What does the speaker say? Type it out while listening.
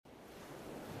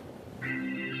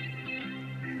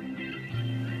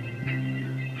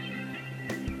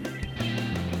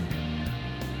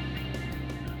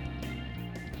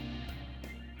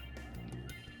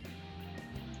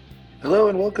Hello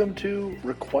and welcome to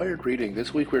Required Reading.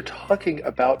 This week we're talking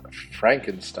about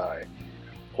Frankenstein,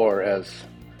 or as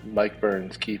Mike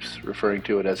Burns keeps referring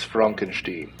to it as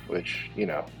Frankenstein, which,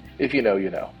 if you know, you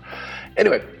know.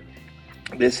 Anyway,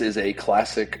 this is a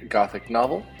classic Gothic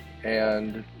novel,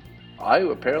 and I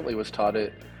apparently was taught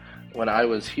it when I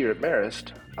was here at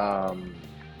Marist,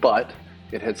 but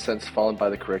it had since fallen by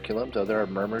the curriculum, though there are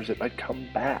murmurs it might come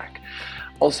back.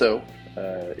 Also,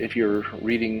 if you're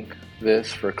reading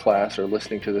this for class or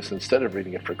listening to this instead of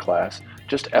reading it for class,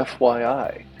 just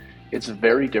FYI, it's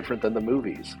very different than the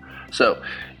movies. So,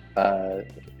 I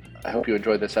hope you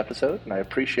enjoyed this episode, and I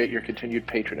appreciate your continued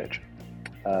patronage.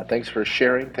 Thanks for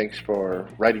sharing, thanks for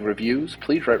writing reviews.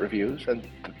 Please write reviews, and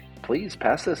please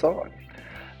pass this on.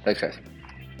 Thanks, guys.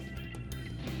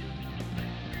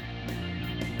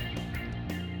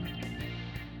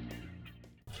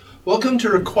 Welcome to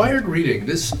Required Reading.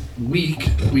 This week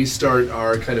we start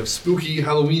our kind of spooky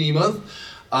Halloweeny month.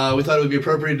 We thought it would be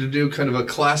appropriate to do kind of a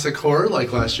classic horror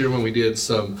like last year when we did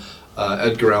some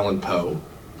Edgar Allan Poe.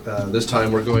 This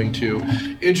time we're going to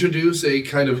introduce a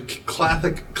kind of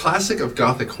classic of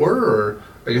Gothic horror, or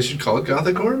I guess you'd call it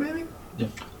Gothic horror, maybe?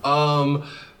 Yeah.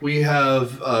 We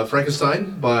have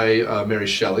Frankenstein by Mary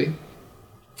Shelley.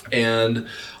 And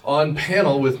on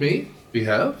panel with me, we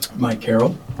have Mike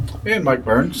Carroll and Mike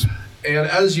Burns. And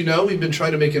as you know, we've been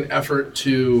trying to make an effort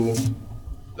to,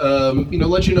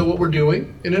 let you know what we're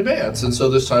doing in advance. And so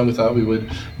this time we thought we would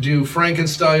do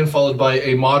Frankenstein, followed by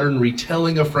a modern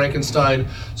retelling of Frankenstein.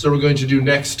 So we're going to do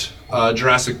next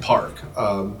Jurassic Park.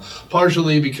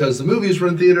 Partially because the movies were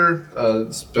in theater,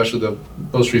 especially the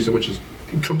most recent, which is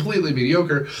completely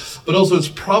mediocre. But also it's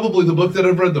probably the book that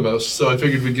I've read the most, so I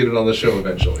figured we'd get it on the show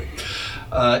eventually.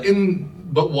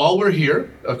 But while we're here,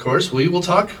 of course, we will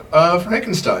talk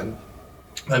Frankenstein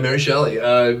by Mary Shelley.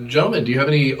 Gentlemen, do you have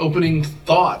any opening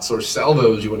thoughts or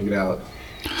salvos you want to get out?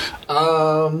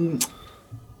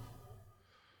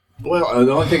 Well,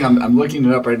 the only thing I'm looking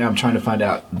it up right now, I'm trying to find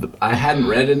out. I hadn't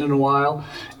read it in a while,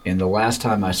 and the last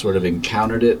time I sort of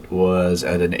encountered it was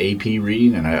at an AP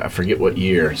reading, and I forget what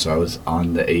year. So I was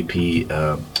on the AP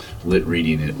lit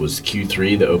reading. It was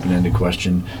Q3, the open-ended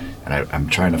question. And I'm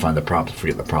trying to find the prompt,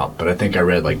 forget the prompt, but I think I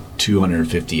read like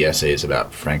 250 essays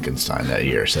about Frankenstein that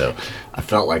year, so I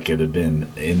felt like it had been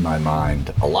in my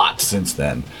mind a lot since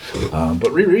then.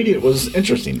 But rereading it was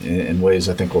interesting in ways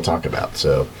I think we'll talk about.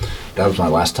 So that was my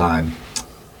last time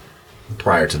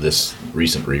prior to this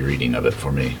recent rereading of it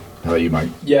for me. How about you, Mike?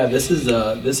 Yeah, this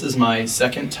is my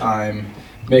second time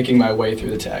making my way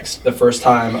through the text. The first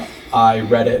time I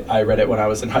read it when I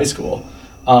was in high school,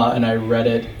 and I read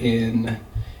it in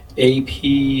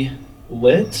AP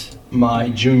Lit my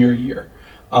junior year,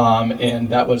 and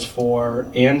that was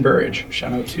for Ann Burridge.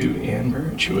 Shout out to Ann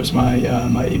Burridge, who was my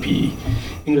AP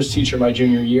English teacher my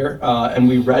junior year, and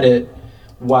we read it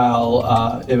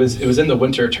while it was in the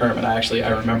winter term. And I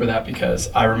remember that because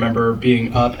I remember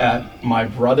being up at my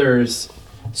brother's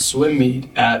swim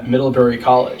meet at Middlebury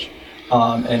College,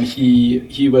 and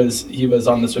he was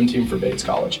on the swim team for Bates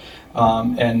College,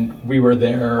 and we were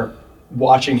there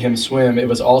watching him swim. It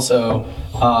was also,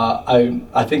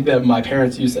 I think that my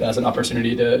parents used it as an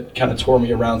opportunity to kind of tour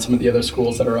me around some of the other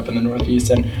schools that are up in the Northeast.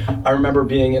 And I remember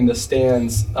being in the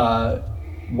stands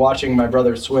watching my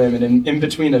brother swim, and in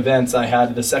between events I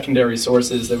had the secondary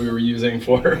sources that we were using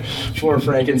for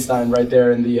Frankenstein right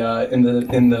there in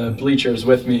the bleachers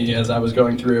with me as I was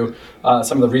going through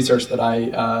some of the research that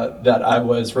I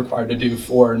was required to do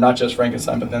for not just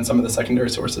Frankenstein, but then some of the secondary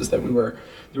sources that we were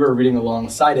reading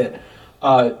alongside it.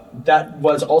 That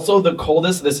was also the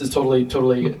coldest, this is totally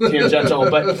tangential,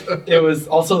 but it was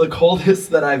also the coldest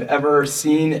that I've ever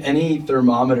seen any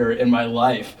thermometer in my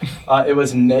life. It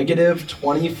was negative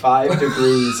 25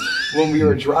 degrees when we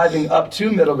were driving up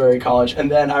to Middlebury College,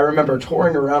 and then I remember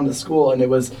touring around the school, and it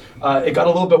got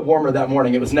a little bit warmer that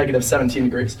morning. It was negative 17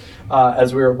 degrees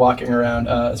as we were walking around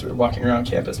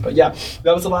campus. But yeah,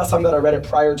 that was the last time that I read it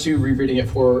prior to rereading it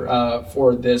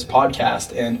for this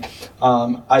podcast, and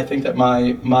I think that my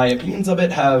opinions of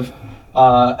it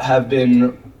have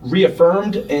been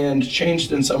reaffirmed and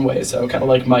changed in some ways. So kind of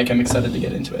like Mike, I'm excited to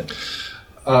get into it.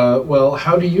 Well,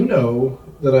 how do you know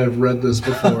that I've read this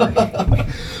before?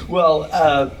 Well,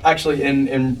 actually,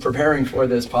 in preparing for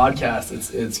this podcast,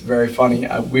 it's very funny.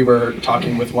 We were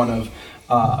talking with one of,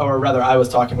 I was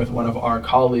talking with one of our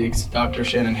colleagues, Dr.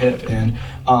 Shannon Hipp, and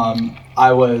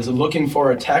I was looking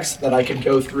for a text that I could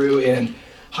go through and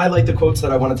highlight the quotes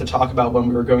that I wanted to talk about when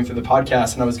we were going through the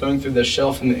podcast, and I was going through the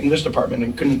shelf in the English department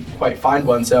and couldn't quite find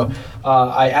one. So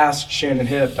I asked Shannon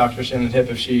Hipp, Dr. Shannon Hipp,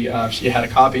 if she had a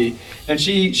copy, and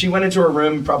she went into her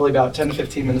room probably about 10 to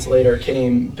 15 minutes later,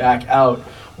 came back out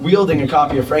wielding a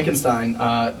copy of Frankenstein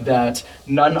that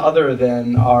none other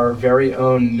than our very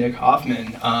own Nick Hoffman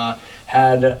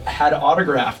had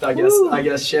autographed. I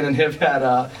guess Shannon Hip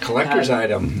had collector's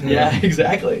item. Yeah,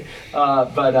 exactly.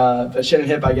 But Shannon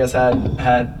Hip, I guess,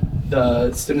 had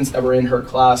the students that were in her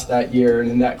class that year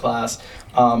and in that class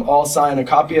all sign a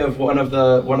copy of one of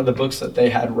the books that they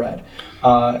had read.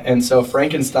 And so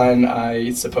Frankenstein,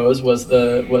 I suppose, was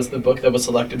the book that was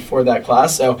selected for that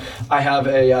class. So I have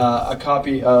a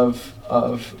copy of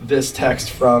this text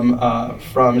from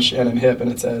Shannon Hip,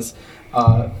 and it says,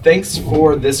 "Thanks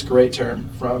for this great term,"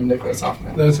 from Nicholas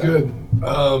Hoffman. That's good.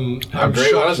 How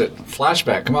great was it?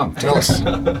 Flashback. Come on, tell us.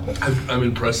 I'm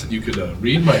impressed that you could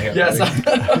read my handwriting.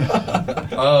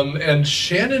 Yes. And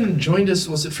Shannon joined us.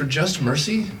 Was it for Just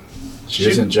Mercy? She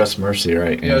isn't Just Mercy,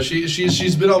 right? Yeah,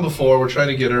 she's been on before. We're trying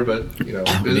to get her, but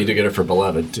We need to get her for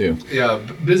Beloved too. Yeah,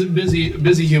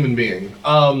 busy human being.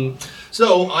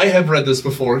 So I have read this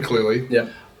before, clearly. Yeah.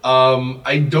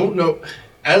 I don't know.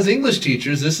 As English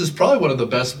teachers, this is probably one of the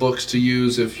best books to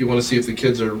use if you want to see if the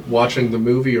kids are watching the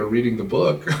movie or reading the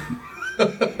book.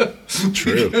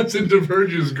 True. Because it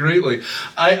diverges greatly.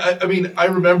 I mean, I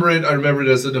remember it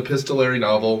as an epistolary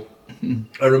novel.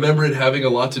 I remember it having a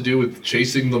lot to do with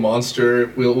chasing the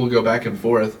monster. We'll go back and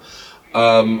forth.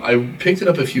 I picked it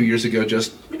up a few years ago,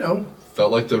 just,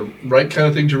 felt like the right kind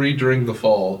of thing to read during the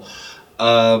fall.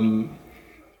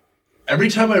 Every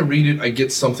time I read it, I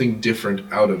get something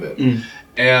different out of it.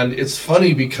 And it's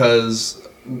funny because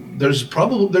there's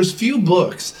few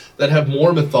books that have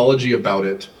more mythology about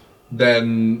it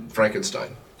than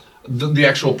Frankenstein. The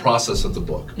actual process of the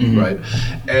book, right?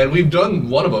 And we've done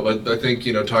one of them. I think,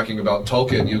 talking about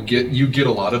Tolkien, you get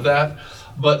a lot of that.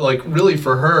 But really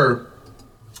for her,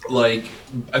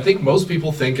 I think most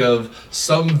people think of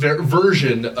some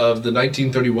version of the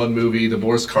 1931 movie, the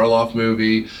Boris Karloff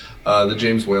movie, the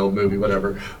James Whale movie,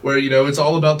 whatever, where it's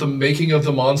all about the making of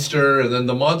the monster, and then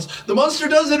the monster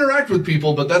does interact with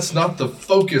people, but that's not the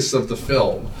focus of the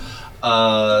film.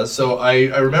 So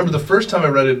I remember the first time I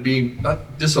read it being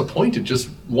not disappointed, just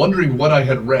wondering what I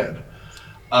had read.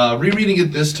 Rereading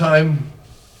it this time,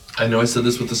 I know I said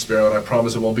this with The Sparrow, and I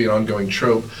promise it won't be an ongoing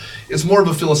trope. It's more of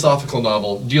a philosophical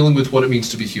novel dealing with what it means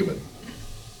to be human.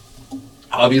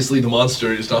 Obviously, the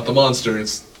monster is not the monster,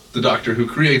 it's the doctor who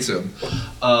creates him.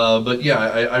 But yeah,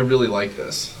 I really like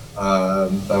this.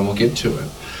 And we'll get to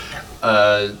it.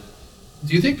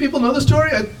 Do you think people know the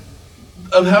story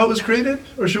of how it was created?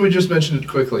 Or should we just mention it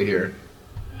quickly here?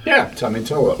 Yeah, tell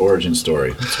the origin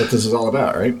story. That's what this is all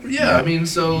about, right? Yeah, I mean,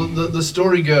 so the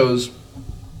story goes,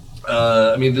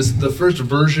 the first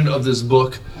version of this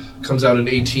book comes out in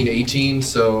 1818,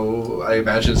 so I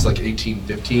imagine it's like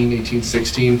 1815,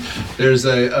 1816. There's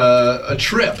a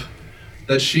trip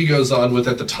that she goes on with,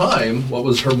 at the time, what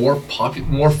was her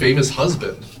more famous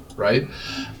husband, right?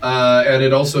 And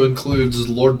it also includes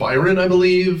Lord Byron, I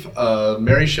believe,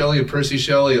 Mary Shelley and Percy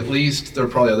Shelley, at least. There are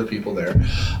probably other people there.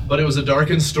 But it was a dark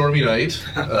and stormy night,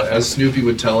 as Snoopy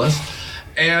would tell us.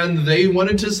 And they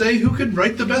wanted to say who could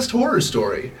write the best horror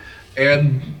story.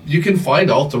 And you can find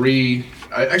all three.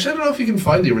 I don't know if you can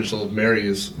find the original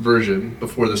Mary's version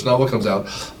before this novel comes out.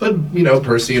 But,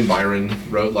 Percy and Byron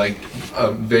wrote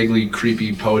vaguely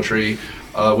creepy poetry,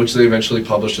 which they eventually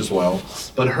published as well.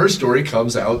 But her story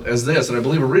comes out as this, and I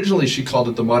believe originally she called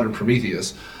it The Modern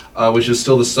Prometheus, which is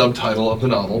still the subtitle of the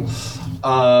novel.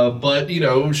 But,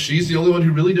 she's the only one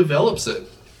who really develops it.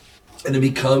 And it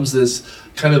becomes this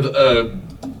kind of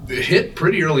hit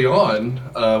pretty early on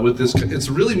with this. It's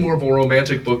really more of a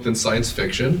romantic book than science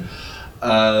fiction.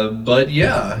 But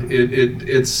yeah,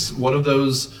 it's one of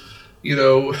those,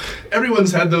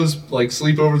 everyone's had those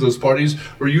sleepovers, those parties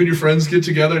where you and your friends get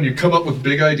together and you come up with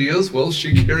big ideas. Well,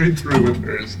 she carried through with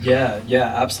hers. Yeah,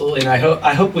 absolutely. And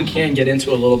I hope we can get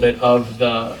into a little bit of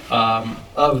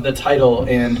the title,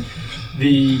 and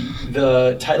the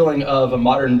titling of A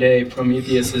Modern Day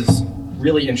Prometheus is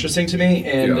really interesting to me,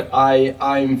 and yeah.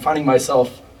 I'm finding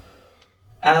myself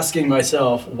asking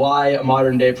myself why a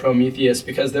modern day Prometheus,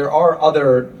 because there are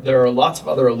lots of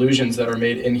other allusions that are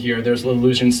made in here. There's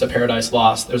allusions to Paradise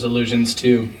Lost. There's allusions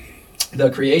to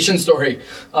the creation story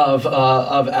of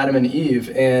Adam and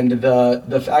Eve, and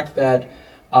the fact that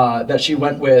she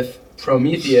went with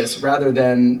Prometheus rather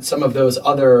than some of those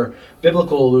other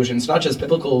biblical allusions, not just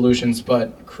biblical allusions,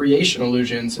 but creation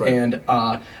allusions, right, and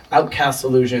outcast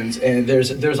allusions. And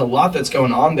there's a lot that's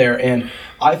going on there, and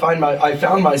I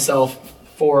found myself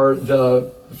for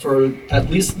at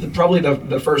least probably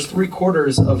the first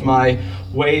 3/4 of my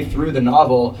way through the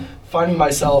novel, finding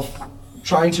myself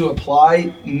trying to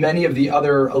apply many of the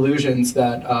other allusions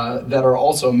that are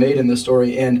also made in the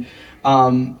story, and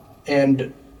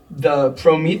the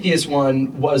Prometheus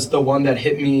one was the one that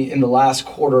hit me in the last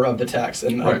quarter of the text,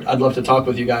 and Right. I'd love to talk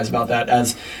with you guys about that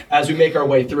as we make our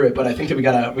way through it. But I think that we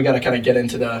gotta kind of get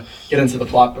into the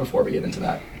plot before we get into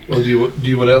that. Well, do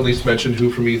you want to at least mention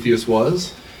who Prometheus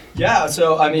was? Yeah,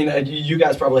 so I mean, you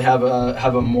guys probably have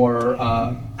a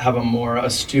more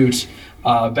astute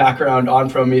background on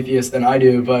Prometheus than I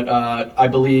do, but I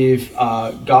believe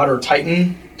God or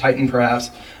Titan perhaps.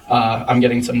 I'm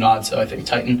getting some nods, so I think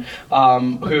Titan,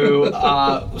 who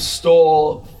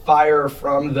stole fire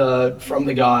from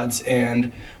the gods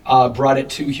and brought it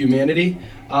to humanity.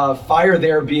 Fire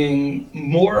there being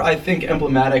more, I think,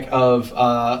 emblematic of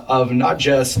not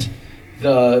just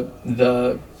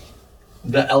the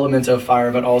element of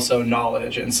fire, but also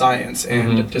knowledge and science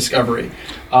and discovery,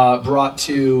 brought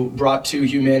to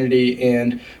humanity,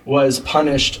 and was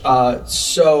punished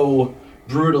so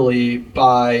brutally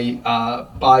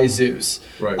by Zeus.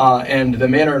 Right. And the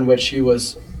manner in which he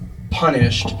was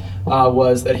punished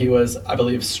was that he was, I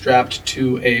believe, strapped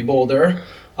to a boulder,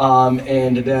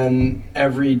 and then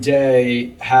every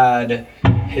day had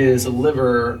his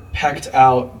liver pecked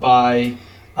out by.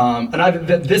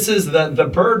 This is the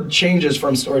bird changes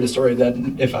from story to story. That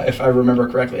if I remember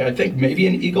correctly, I think maybe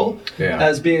an eagle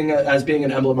as being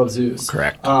an emblem of Zeus.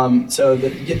 Correct. So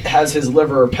that it has his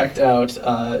liver pecked out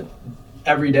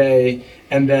every day,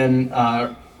 and then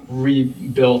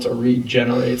rebuilt or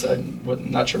regenerates. I'm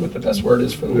not sure what the best word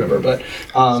is for the liver, but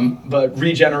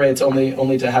regenerates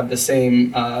only to have the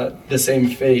same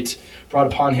fate brought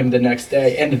upon him the next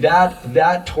day. And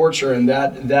that torture and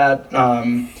that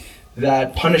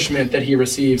punishment that he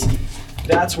receives,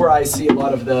 that's where I see a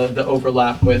lot of the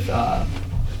overlap with.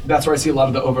 That's where I see a lot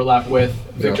of the overlap with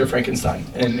Victor Frankenstein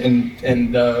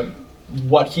and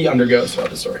what he undergoes throughout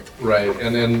the story. Right,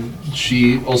 and then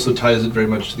she also ties it very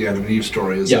much to the Adam and Eve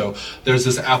story, as though there's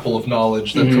this apple of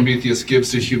knowledge that Prometheus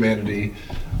gives to humanity,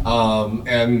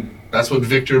 and that's what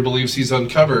Victor believes he's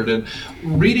uncovered. And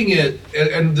reading it,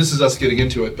 and this is us getting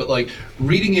into it, but like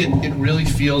reading it, it really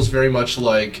feels very much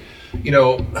like, you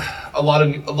know, a lot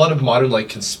of modern like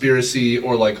conspiracy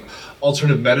or like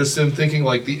alternative medicine thinking,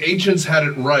 like the ancients had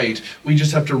it right, we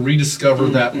just have to rediscover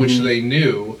that which they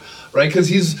knew, right? Because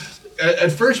he's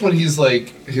at first when he's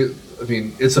like, I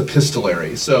mean, it's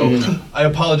epistolary, so I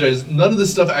apologize. None of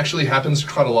this stuff actually happens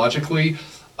chronologically.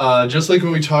 Just like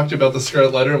when we talked about the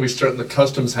Scarlet Letter and we start in the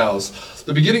customs house,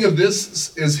 the beginning of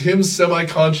this is him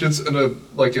semi-conscious in a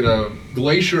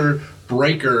glacier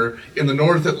breaker in the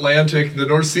North Atlantic, the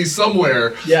North Sea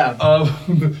somewhere,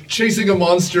 chasing a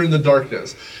monster in the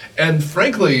darkness. And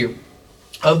frankly,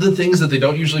 of the things that they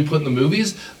don't usually put in the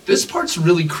movies, this part's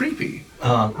really creepy,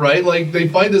 right? Like they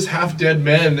find this half-dead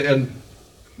man, and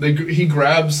he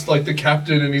grabs like the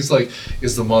captain, and he's like,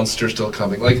 "Is the monster still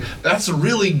coming?" Like that's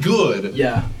really good.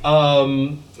 Yeah.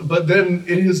 But then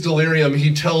in his delirium,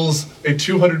 he tells a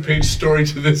 200-page story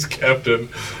to this captain.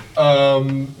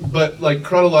 But like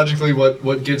chronologically,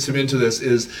 what gets him into this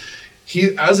is,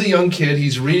 he, as a young kid,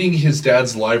 he's reading his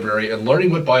dad's library and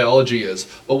learning what biology is.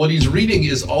 But what he's reading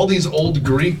is all these old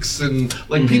Greeks and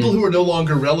like people who are no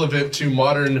longer relevant to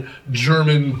modern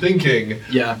German thinking.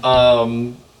 Yeah.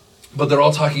 But they're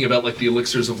all talking about like the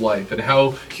elixirs of life and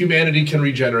how humanity can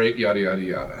regenerate, yada yada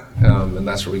yada. And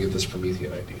that's where we get this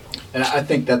Promethean idea. And I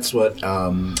think that's what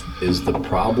is the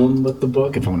problem with the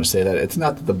book, if I want to say that. It's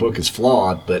not that the book is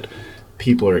flawed, but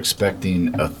people are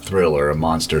expecting a thriller, a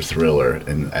monster thriller.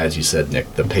 And as you said,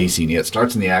 Nick, the pacing, it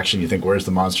starts in the action, you think, where's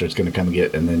the monster it's going to come and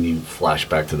get? And then you flash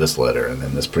back to this letter and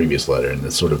then this previous letter, and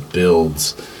it sort of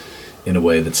builds in a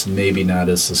way that's maybe not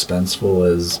as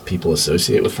suspenseful as people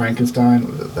associate with Frankenstein.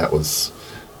 That was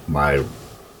my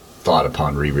thought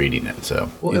upon rereading it. So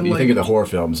you think of the horror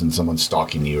films and someone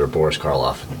stalking you or Boris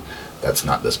Karloff. That's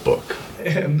not this book.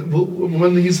 And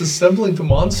when he's assembling the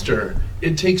monster,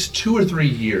 it takes 2 or 3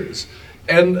 years.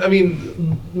 And I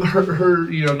mean,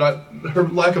 her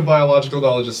lack of biological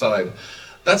knowledge aside,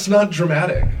 that's not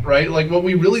dramatic, right? Like what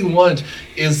we really want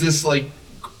is this like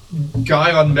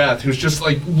guy on meth who's just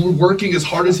like working as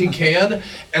hard as he can,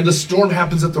 and the storm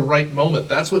happens at the right moment.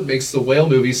 That's what makes the whale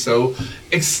movie so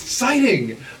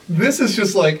exciting. This is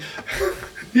just like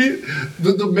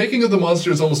the making of the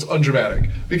monster is almost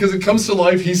undramatic because it comes to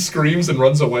life, he screams and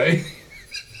runs away.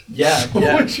 Yeah.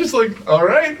 Which is like, all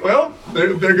right, well,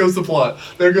 there goes the plot.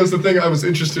 There goes the thing I was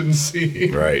interested in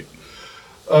seeing. Right.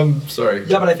 Sorry.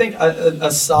 Yeah, but I think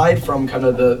aside from kind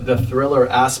of the thriller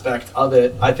aspect of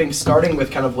it, I think starting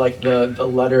with kind of like the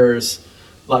letters,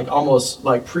 like almost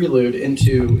like prelude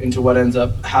into what ends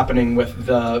up happening with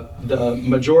the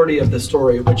majority of the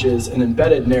story, which is an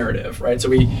embedded narrative, right? So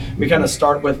we kind of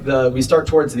start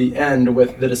towards the end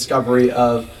with the discovery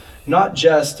of not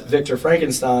just Victor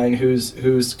Frankenstein,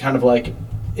 who's kind of like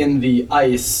in the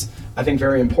ice. I think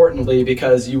very importantly,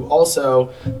 because you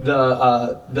also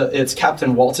it's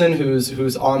Captain Walton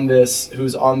who's on this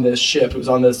ship, who's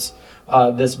on this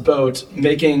boat,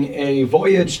 making a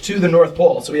voyage to the North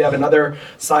Pole. So we have another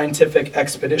scientific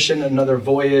expedition, another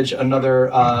voyage,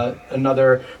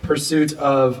 another pursuit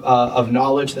of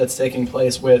knowledge that's taking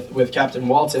place with Captain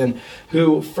Walton,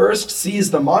 who first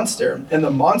sees the monster, and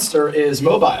the monster is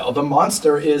mobile. The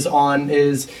monster it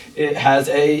has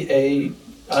a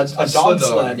dog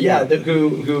sled,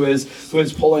 who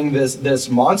is pulling this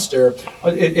monster.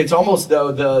 It's almost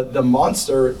though the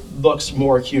monster looks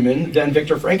more human than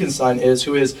Victor Frankenstein is,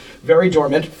 who is very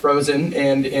dormant, frozen,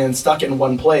 and stuck in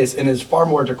one place, and is far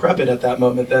more decrepit at that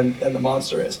moment than the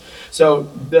monster is. So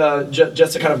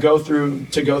just to kind of go through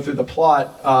the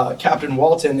plot, Captain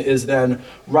Walton is then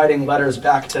writing letters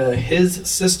back to his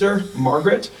sister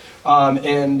Margaret,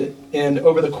 and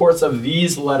over the course of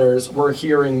these letters, we're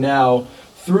hearing now,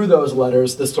 through those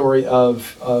letters, the story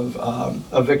of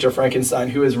Victor Frankenstein,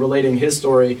 who is relating his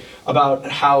story about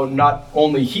how not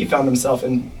only he found himself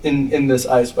in this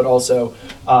ice, but also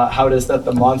how it is that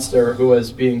the monster who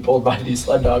was being pulled by these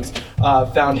sled dogs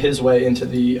found his way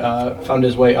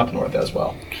up north as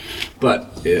well. But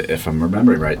if I'm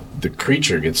remembering right, the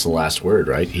creature gets the last word,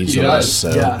 right? He's the last.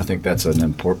 So yeah. I think that's an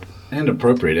important and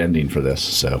appropriate ending for this.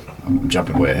 So I'm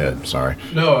jumping way ahead. Sorry.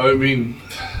 No, I mean,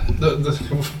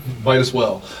 might as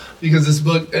well, because this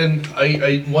book, and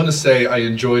I want to say I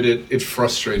enjoyed it. It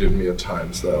frustrated me at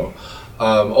times, though.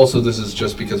 Also, this is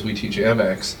just because we teach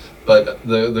Amex, but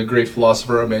the great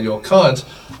philosopher Immanuel Kant,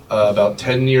 about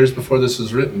 10 years before this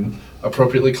was written,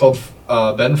 appropriately called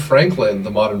Ben Franklin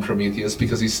the modern Prometheus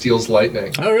because he steals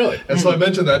lightning. Oh, really? And so I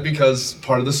mentioned that because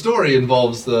part of the story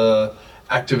involves the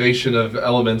activation of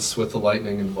elements with the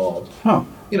lightning involved. Huh.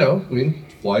 You know, I mean,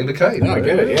 flying the kite. No, I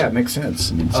get it. Yeah, it makes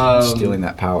sense. I mean, stealing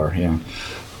that power, yeah.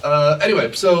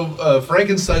 Anyway, so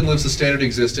Frankenstein lives a standard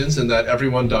existence in that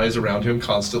everyone dies around him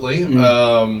constantly,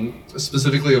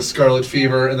 specifically of scarlet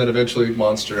fever and then eventually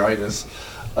monsteritis.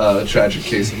 Tragic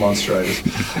case of monsteritis.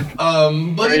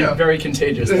 But very, very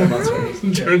contagious.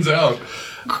 Monsters. Turns out.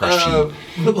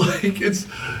 But like, it's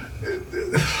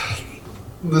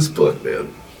this book,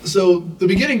 man. So the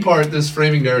beginning part, this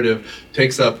framing narrative,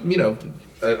 takes up,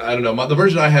 I don't know, the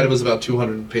version I had, it was about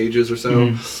 200 pages or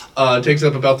so. Takes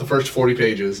up about the first 40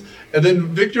 pages. And then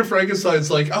Victor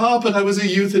Frankenstein's like, but I was a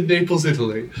youth in Naples,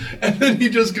 Italy. And then he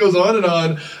just goes on and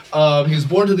on. He was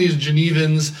born to these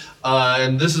Genevans,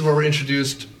 and this is where we're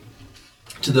introduced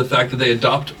to the fact that they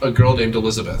adopt a girl named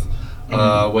Elizabeth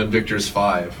when Victor's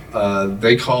 5.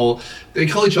 They call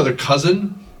each other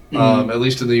cousin, at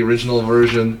least in the original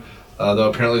version. Though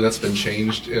apparently that's been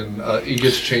changed, and it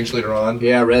gets changed later on.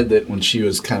 Yeah, I read that when she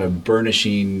was kind of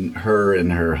burnishing her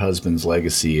and her husband's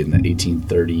legacy in the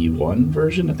 1831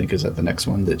 version, I think is that the next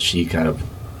one, that she kind of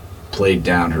played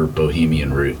down her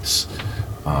bohemian roots.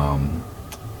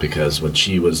 Because when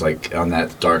she was like on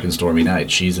that dark and stormy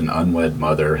night, she's an unwed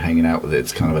mother hanging out with it.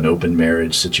 It's kind of an open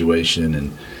marriage situation,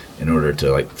 and in order to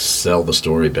like sell the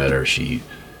story better, she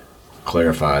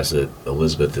clarifies that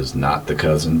Elizabeth is not the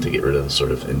cousin to get rid of the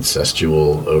sort of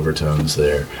incestual overtones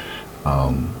there.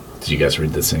 Did you guys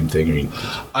read the same thing?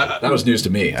 That was news to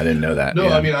me. I didn't know that. No,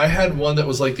 yeah. I mean, I had one that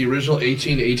was like the original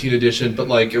 1818 edition, but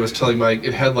like it was telling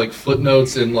it had like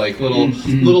footnotes and like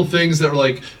little things that were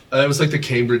like, it was like the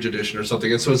Cambridge edition or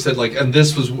something. And so it said like, and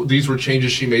these were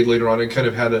changes she made later on, and kind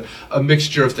of had a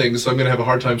mixture of things. So I'm going to have a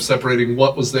hard time separating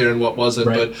what was there and what wasn't.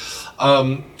 Right.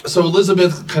 But so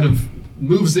Elizabeth kind of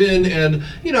moves in, and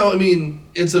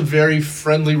it's a very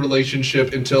friendly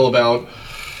relationship until about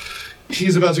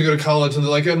he's about to go to college, and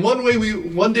they're like, and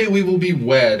one day we will be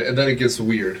wed, and then it gets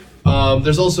weird.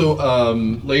 There's also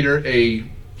later a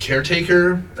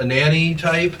caretaker, a nanny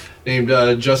type named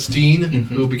Justine,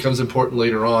 who becomes important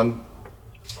later on.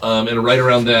 And right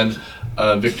around then,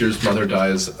 Victor's mother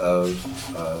dies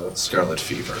of scarlet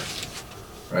fever.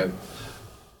 Right.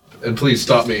 And please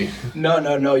stop me.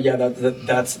 No. Yeah,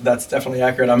 that's definitely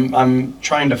accurate. I'm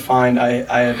trying to find.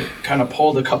 I had kind of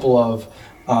pulled a couple of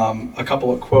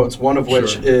quotes. One of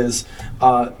which is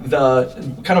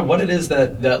the kind of what it is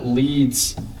that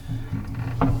leads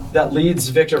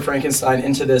Victor Frankenstein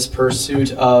into this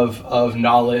pursuit of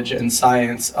knowledge and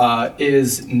science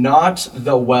is not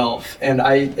the wealth.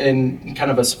 And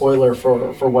kind of a spoiler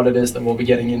for what it is that we'll be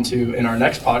getting into in our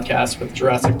next podcast with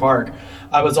Jurassic Park.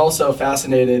 I was also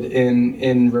fascinated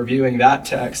in reviewing that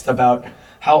text about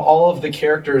how all of the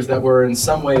characters that were in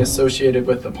some way associated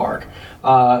with the park,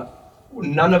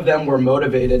 none of them were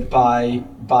motivated by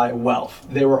wealth.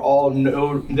 They were all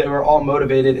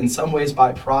motivated in some ways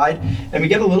by pride, and we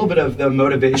get a little bit of the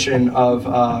motivation of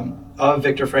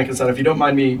Victor Frankenstein. If you don't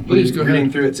mind me reading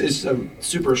through it, it's a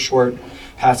super short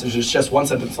passage. It's just one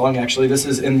sentence long, actually. This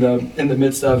is in the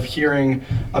midst of hearing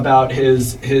about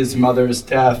his mother's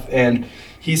death, and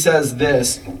he says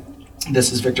this.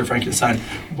 This is Victor Frankenstein.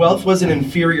 Wealth was an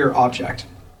inferior object,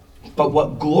 but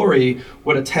what glory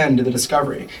would attend to the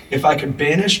discovery if I could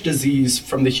banish disease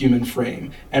from the human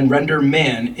frame and render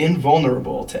man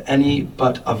invulnerable to any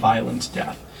but a violent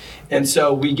death. And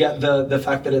so we get the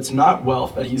fact that it's not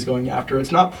wealth that he's going after.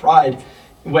 It's not pride.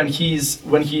 When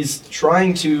he's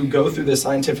trying to go through this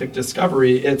scientific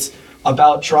discovery, it's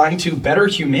about trying to better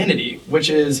humanity, which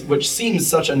seems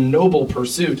such a noble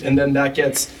pursuit, and then that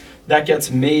gets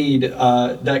made,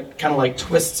 that kind of like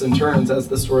twists and turns as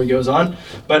the story goes on.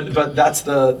 But that's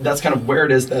kind of where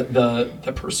it is that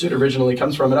the pursuit originally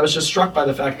comes from. And I was just struck by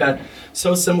the fact that,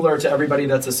 so similar to everybody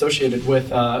that's associated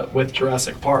with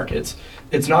Jurassic Park,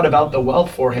 it's not about the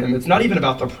wealth for him. It's not even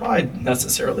about the pride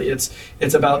necessarily. It's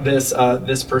about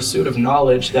this pursuit of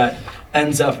knowledge that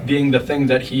ends up being the thing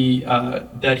that he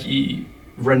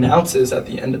renounces at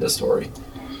the end of the story.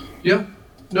 Yeah.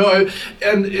 No,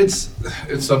 and it's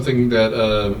something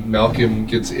that Malcolm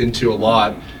gets into a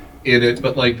lot in it,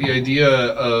 but like the idea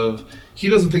of he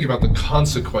doesn't think about the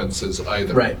consequences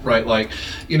either. Right. Like,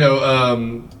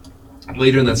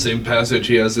 later in that same passage,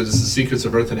 he has, "It is the secrets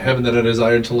of earth and heaven that I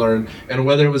desired to learn, and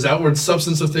whether it was outward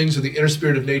substance of things or the inner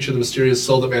spirit of nature, the mysterious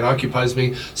soul that man occupies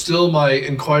me, still my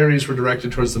inquiries were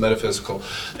directed towards the metaphysical."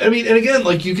 I mean, and again,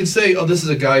 like you could say, oh, this is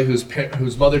a guy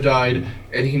whose mother died,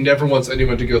 and he never wants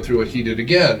anyone to go through what he did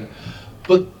again.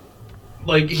 But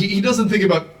like he doesn't think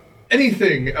about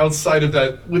anything outside of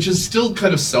that, which is still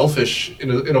kind of selfish in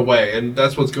a way, and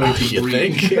that's what's going to you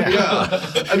breed. think?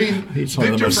 Yeah. I mean, He's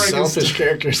one of the most selfish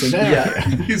characters in there.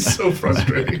 Yeah. He's so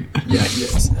frustrating. Yeah, he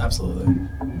is. Absolutely.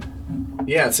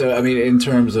 Yeah, so I mean, in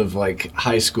terms of like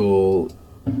high school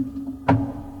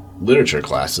literature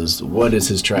classes, what is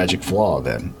his tragic flaw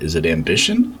then? Is it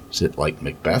ambition? Is it like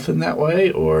Macbeth in that way?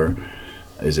 Or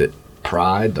is it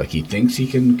pride, like he thinks he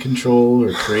can control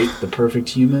or create the perfect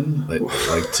human,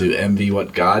 like to envy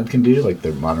what God can do, like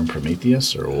the modern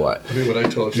Prometheus, or what? I mean, what I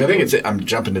told you. I think I'm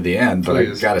jumping to the end, but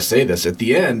Please. I got to say this. At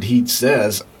the end, he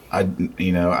says,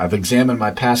 I've examined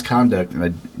my past conduct and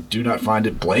I do not find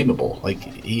it blamable. Like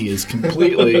he is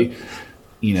completely,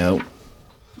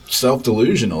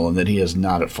 self-delusional in that he is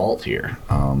not at fault here.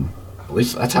 At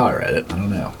least that's how I read it. I don't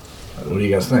know. What do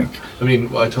you guys think? I mean,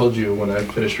 I told you when I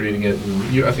finished reading it,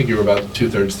 and I think you were about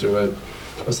 2/3 through it.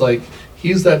 I was like,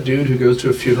 he's that dude who goes to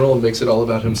a funeral and makes it all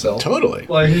about himself. Totally.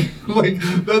 Like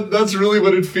that's really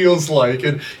what it feels like.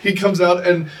 And he comes out,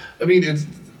 and I mean, it's,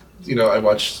 I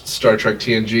watched Star Trek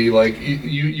TNG. Like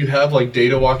you have like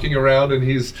Data walking around, and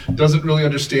he's doesn't really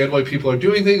understand why people are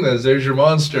doing things. There's your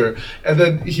monster, and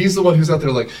then he's the one who's out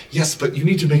there like, yes, but you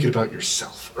need to make it about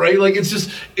yourself, right? Like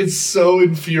it's so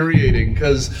infuriating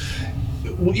because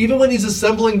even when he's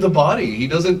assembling the body, he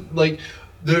doesn't like.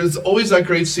 There's always that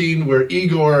great scene where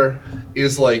Igor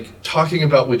is like talking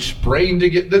about which brain to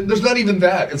get. There's not even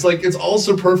that. It's like it's all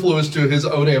superfluous to his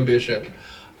own ambition.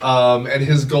 And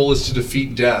his goal is to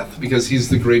defeat death because he's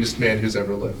the greatest man who's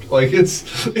ever lived. Like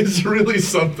it's really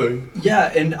something.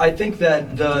 Yeah, and I think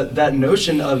that that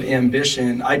notion of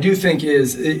ambition, I do think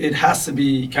it has to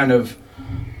be kind of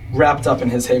wrapped up in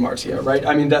his hamartia, right?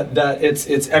 I mean that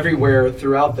it's everywhere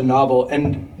throughout the novel,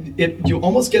 and you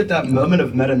almost get that moment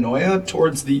of metanoia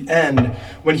towards the end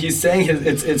when he's saying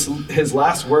his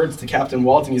last words to Captain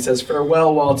Walton. He says,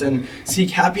 "Farewell, Walton. Seek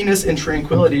happiness and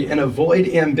tranquility, and avoid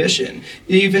ambition,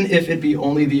 even if it be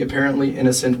only the apparently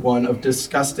innocent one of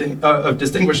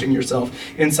distinguishing yourself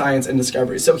in science and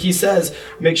discovery." So he says,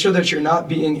 make sure that you're not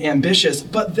being ambitious,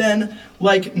 but then,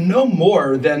 like, no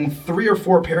more than 3 or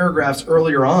 4 paragraphs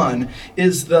earlier on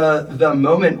is the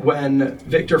moment when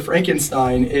Victor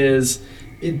Frankenstein is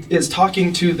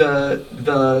talking to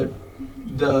the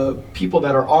people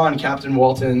that are on Captain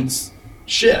Walton's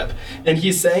ship, and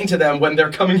he's saying to them when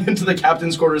they're coming into the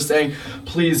captain's quarters, saying,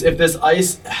 please, if this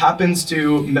ice happens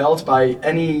to melt by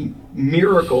any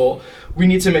miracle, we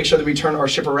need to make sure that we turn our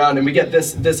ship around. And we get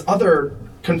this other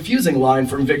confusing line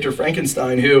from Victor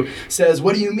Frankenstein, who says,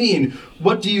 "What do you mean?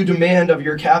 What do you demand of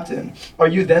your captain? Are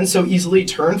you then so easily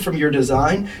turned from your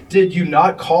design? Did you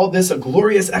not call this a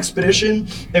glorious expedition?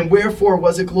 And wherefore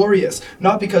was it glorious?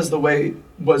 Not because the way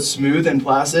was smooth and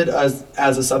placid as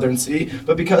a southern sea,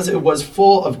 but because it was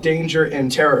full of danger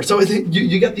and terror." So I think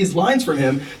you get these lines from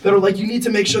him that are like, you need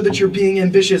to make sure that you're being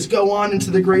ambitious. Go on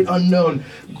into the great unknown.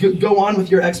 Go on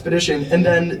with your expedition. And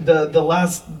then the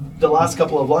last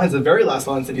couple of lines, the very last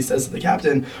lines that he says to the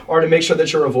captain, are to make sure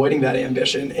that you're avoiding that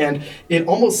ambition. And it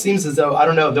almost seems as though, I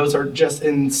don't know, those are just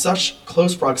in such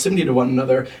close proximity to one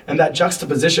another, and that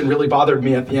juxtaposition really bothered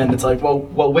me at the end. It's like,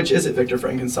 well, which is it, Victor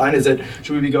Frankenstein? Is it,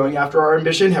 should we be going after our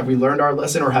ambition? Have we learned our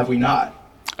lesson, or have we not?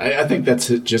 I think that's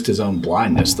just his own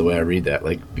blindness, the way I read that.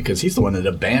 Like, because he's the one that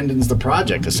abandons the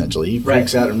project, essentially. He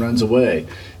freaks out and runs away,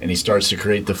 and he starts to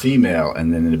create the female,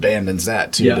 and then it abandons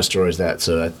that too, destroys that.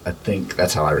 So I think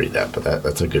that's how I read that, but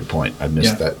that's a good point. I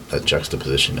missed that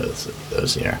juxtaposition of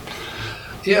those here.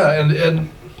 Yeah, and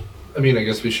I mean, I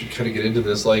guess we should kind of get into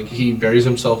this. Like, he buries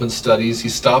himself in studies. He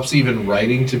stops even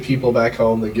writing to people back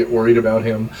home that get worried about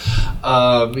him.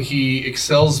 He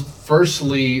excels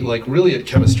firstly, like, really at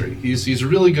chemistry. He's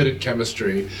really good at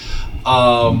chemistry.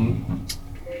 And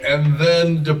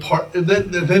then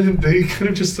then they kind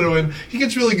of just throw in, he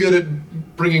gets really good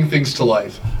at bringing things to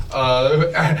life.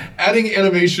 Adding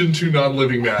animation to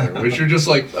non-living matter, which you're just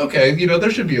like, okay,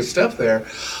 there should be a step there.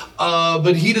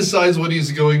 But he decides what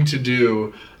he's going to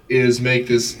do is make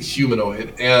this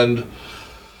humanoid, and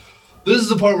this is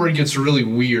the part where it gets really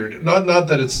weird. Not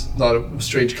that it's not a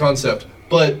strange concept,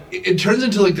 but it turns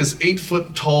into like this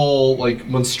 8-foot tall like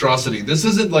monstrosity. This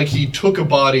isn't like he took a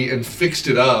body and fixed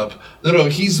it up. No,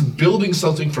 he's building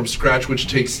something from scratch, which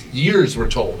takes years, we're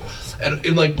told. And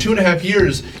in like 2.5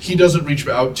 years, he doesn't reach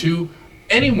out to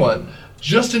anyone,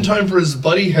 just in time for his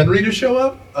buddy Henry to show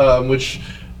up, which,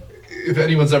 if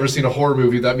anyone's ever seen a horror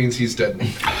movie, that means he's dead.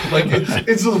 Like,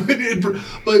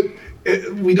 but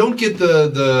we don't get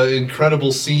the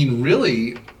incredible scene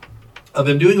really of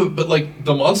him doing it. But like,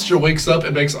 the monster wakes up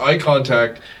and makes eye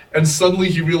contact, and suddenly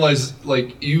he realizes,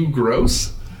 like, ew,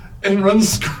 gross, and runs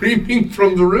screaming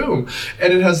from the room.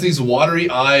 And it has these watery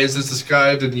eyes, it's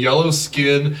described, and yellow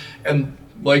skin, and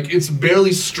like, it's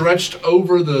barely stretched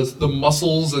over the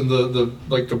muscles and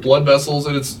the blood vessels,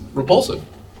 and it's repulsive.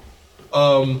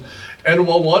 And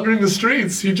while wandering the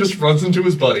streets, he just runs into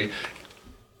his buddy.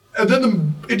 And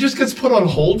then it just gets put on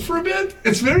hold for a bit.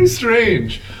 It's very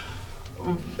strange.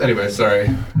 Anyway, sorry.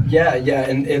 Yeah,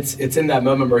 and it's in that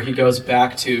moment where he goes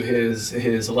back to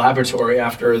his laboratory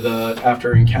after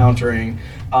encountering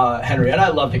Henry, and I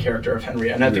love the character of Henry,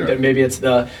 and I think that maybe it's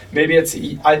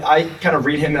I kind of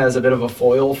read him as a bit of a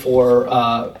foil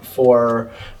for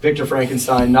Victor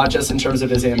Frankenstein, not just in terms of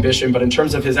his ambition, but in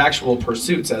terms of his actual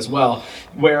pursuits as well,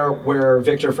 where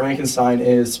Victor Frankenstein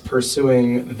is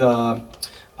pursuing the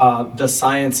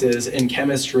sciences in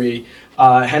chemistry.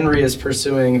 Henry is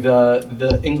pursuing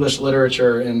the English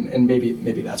literature, and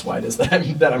maybe that's why it is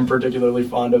that I'm particularly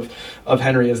fond of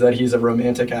Henry, is that he's a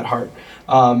romantic at heart.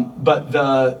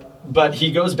 But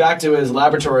he goes back to his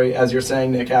laboratory, as you're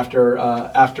saying, Nick,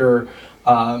 after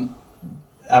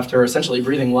essentially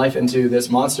breathing life into this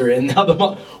monster, and now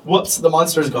the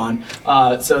monster's gone.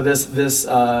 So this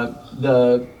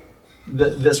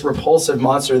repulsive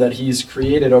monster that he's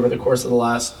created over the course of the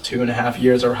last 2.5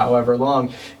 years or however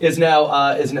long has now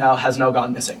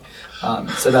gone missing.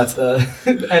 So that's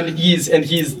and he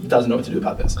doesn't know what to do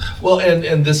about this. Well,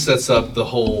 and this sets up the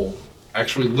whole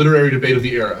actually literary debate of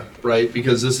the era, right?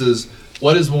 Because this is,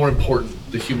 what is more important,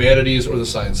 the humanities or the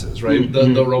sciences, right?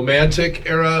 Mm-hmm. The Romantic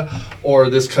era or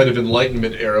this kind of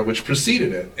Enlightenment era which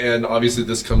preceded it. And obviously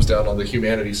this comes down on the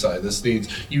humanity side.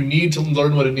 You need to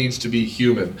learn what it means to be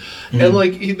human. Mm-hmm. And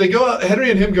like, they go out,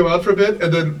 Henry and him go out for a bit,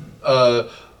 and then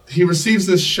he receives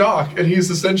this shock, and he's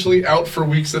essentially out for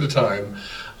weeks at a time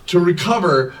to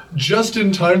recover just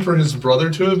in time for his brother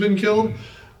to have been killed.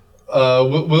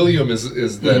 William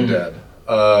is then dead.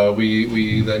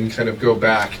 We then kind of go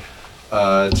back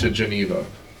to Geneva,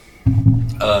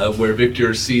 where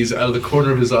Victor sees out of the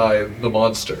corner of his eye the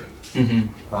monster.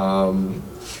 Mm-hmm.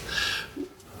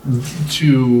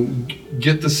 To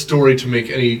get the story to make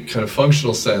any kind of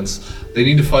functional sense, they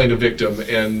need to find a victim,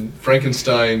 and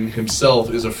Frankenstein himself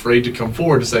is afraid to come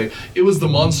forward to say, it was the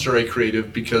monster I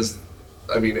created, because,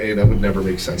 I mean, A, that would never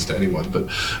make sense to anyone, but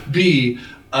B,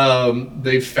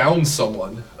 they found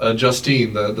someone,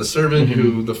 Justine, the servant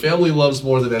who the family loves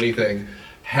more than anything,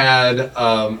 had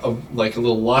a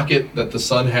little locket that the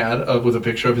son had with a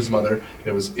picture of his mother.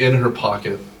 It was in her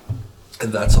pocket,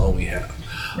 and that's all we have.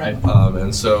 Right.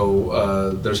 And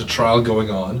so there's a trial going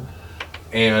on,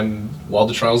 And while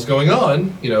the trial's going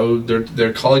on,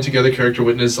 they're calling together character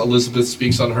witness. Elizabeth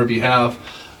speaks on her behalf,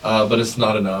 but it's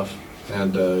not enough.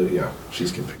 And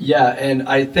she's convicted. Yeah, and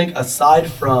I think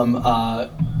aside from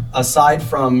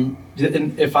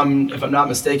if I'm not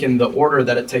mistaken, the order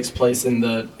that it takes place in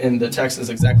the text is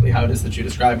exactly how it is that you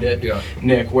described it, Yeah.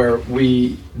 Nick, where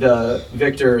the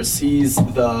victor sees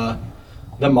the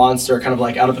monster kind of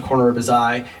like out of the corner of his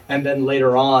eye, and then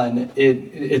later on,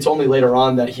 it's only later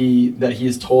on that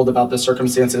he's told about the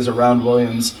circumstances around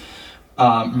William's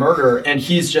murder, and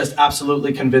he's just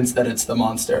absolutely convinced that it's the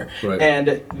monster. Right. And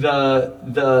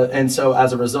and so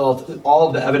as a result, all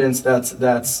of the evidence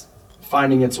that's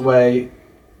finding its way,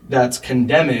 that's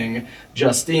condemning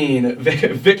Justine,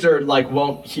 Victor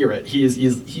won't hear it.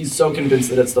 He's so convinced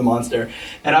that it's the monster.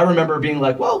 And I remember being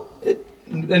like, well,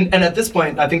 and at this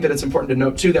point, I think that it's important to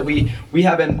note too that we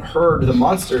haven't heard the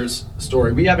monster's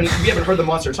story. We haven't heard the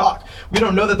monster talk. We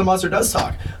don't know that the monster does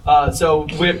talk. So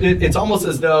it's almost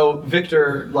as though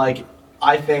Victor,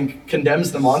 I think,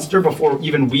 condemns the monster before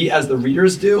even we as the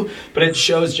readers do. But it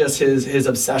shows just his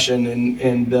obsession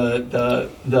and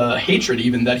the hatred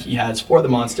even that he has for the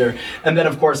monster. And then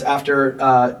of course after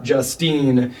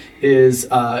Justine is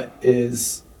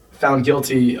found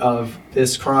guilty of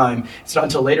this crime, it's not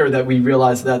until later that we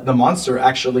realize that the monster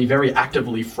actually very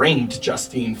actively framed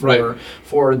Justine for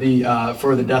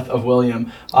the death of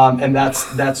William, and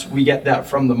that's we get that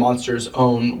from the monster's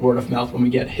own word of mouth when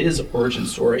we get his origin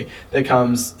story that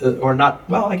comes or not.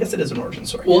 Well, I guess it is an origin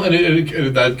story. Well, and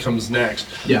that comes next.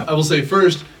 Yeah. I will say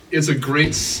first, it's a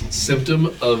great symptom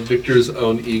of Victor's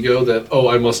own ego that,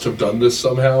 I must have done this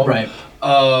somehow. Right.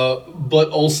 But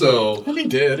also... And he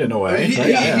did, in a way.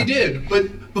 He did,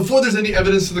 but before there's any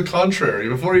evidence to the contrary,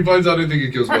 before he finds out anything, he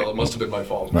goes, well, it must have been my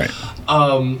fault. Right.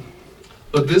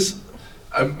 But this...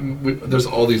 there's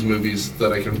all these movies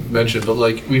that I can mention, but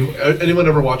anyone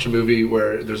ever watch a movie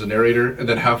where there's a narrator and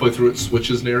then halfway through it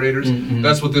switches narrators? Mm-hmm.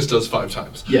 That's what this does 5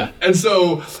 times. Yeah. And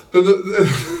so...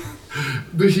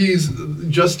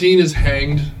 Justine is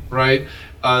hanged, right?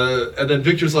 And then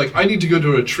Victor's like, I need to go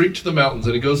to a retreat to the mountains,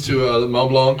 and he goes to Mont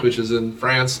Blanc, which is in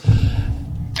France,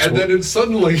 and then it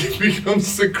suddenly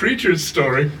becomes the creature's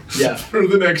story for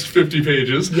the next 50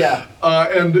 pages. Yeah.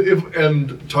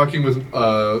 And talking with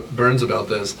Burns about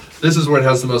this is where it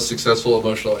has the most successful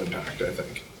emotional impact, I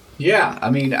think. Yeah, I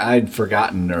mean, I'd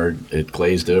forgotten, or it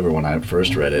glazed over when I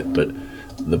first read it, but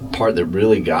the part that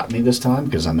really got me this time,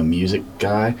 because I'm a music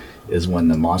guy, is when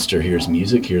the monster hears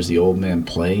the old man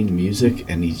playing music,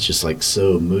 and he's just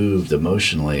so moved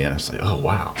emotionally, and it's like, oh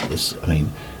wow,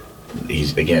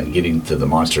 he's again getting to the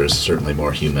monster is certainly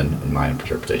more human in my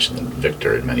interpretation than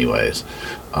Victor in many ways,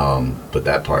 but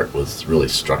that part really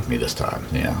struck me this time.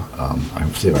 Yeah, I'll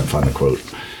see if I can find the quote.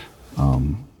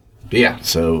 But yeah,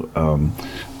 so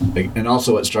and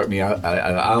also what struck me,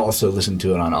 I also listened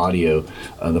to it on audio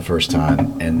the first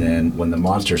time, and then when the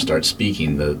monster starts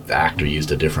speaking, the actor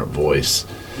used a different voice.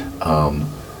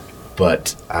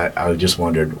 But I just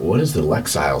wondered, what is the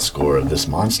Lexile score of this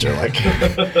monster?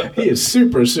 He is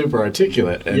super, super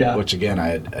articulate, which again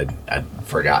I'd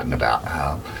forgotten about.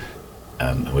 How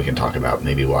we can talk about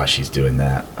maybe why she's doing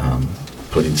that,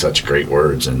 putting such great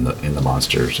words in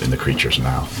the creature's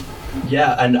mouth.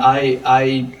 Yeah, and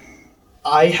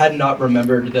I had not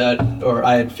remembered that, or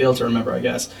I had failed to remember, I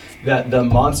guess, that the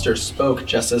monster spoke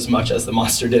just as much as the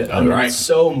monster did. Right.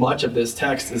 So much of this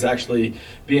text is actually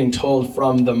being told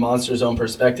from the monster's own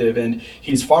perspective, and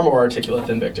he's far more articulate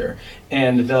than Victor.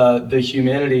 And the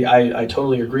humanity, I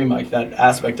totally agree, Mike. That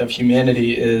aspect of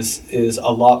humanity is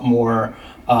a lot more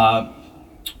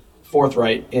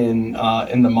forthright in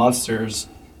the monster's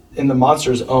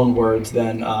own words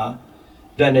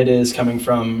than it is coming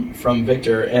from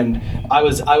Victor, and I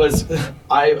was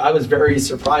very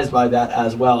surprised by that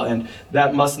as well, and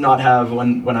that must not have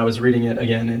when I was reading it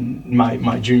again in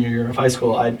my junior year of high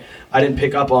school, I didn't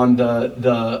pick up on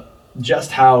the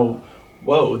just how,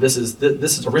 whoa, this is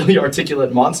a really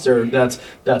articulate monster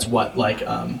that's what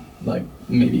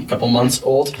maybe a couple months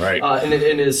old, right? And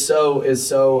it is so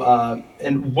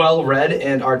and well read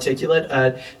and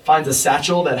articulate. Finds a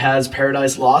satchel that has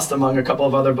Paradise Lost among a couple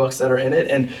of other books that are in it,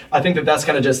 and I think that's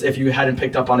kind of just, if you hadn't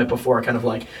picked up on it before, kind of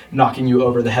knocking you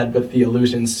over the head with the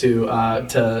allusions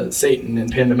to Satan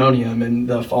and Pandemonium and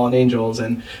the fallen angels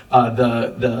and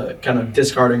the kind of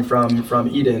discarding from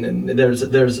Eden, and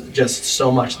there's just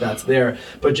so much that's there.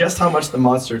 But just how much the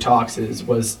monster talks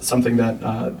was something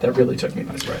that really took me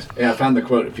by surprise. Yeah, I found the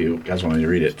quote if you guys want me to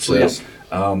read it. So, please.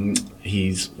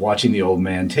 He's watching the old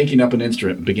man, taking up an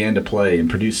instrument, began to play and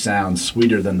produce sounds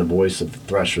sweeter than the voice of the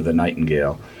thrush or the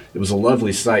nightingale. It was a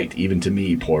lovely sight, even to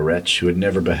me, poor wretch, who had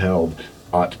never beheld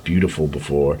aught beautiful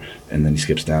before, and then he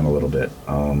skips down a little bit.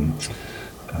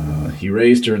 He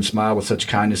raised her and smiled with such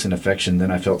kindness and affection.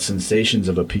 Then I felt sensations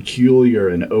of a peculiar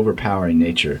and overpowering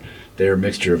nature. They are a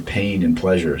mixture of pain and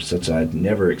pleasure, such as I had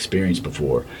never experienced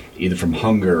before, either from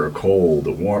hunger or cold,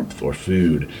 or warmth or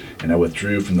food. And I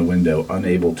withdrew from the window,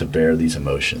 unable to bear these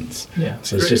emotions. Yeah.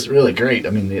 So it's just really great. I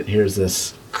mean, here's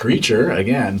this creature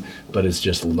again, but it's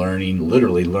just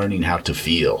literally learning how to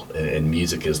feel, and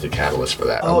music is the catalyst for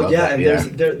that. I Oh love yeah,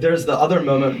 that. and there's the other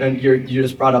moment, and you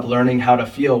just brought up learning how to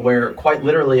feel, where quite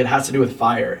literally it has to do with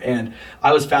fire. And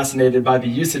I was fascinated by the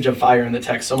usage of fire in the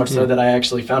text, so much so that I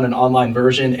actually found an online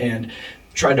version and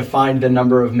tried to find the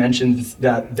number of mentions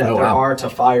that there are to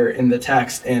fire in the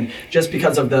text. And just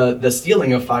because of the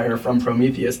stealing of fire from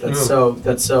Prometheus, that's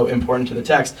so important to the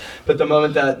text. But the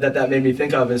moment that made me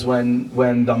think of is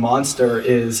when the monster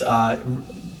is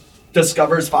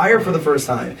discovers fire for the first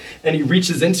time, and he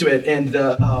reaches into it, and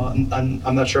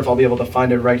I'm not sure if I'll be able to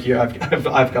find it right here.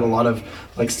 I've got a lot of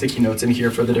like sticky notes in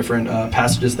here for the different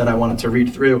passages that I wanted to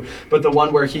read through. But the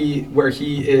one where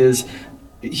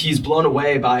he's blown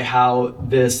away by how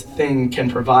this thing can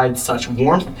provide such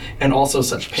warmth and also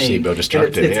such pain.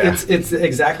 It's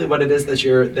exactly what it is that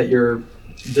you're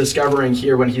discovering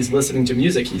here when he's listening to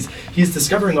music. He's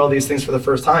discovering all these things for the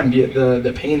first time, be it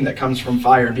the pain that comes from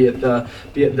fire, be it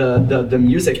the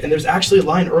music. And there's actually a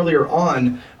line earlier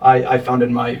on I found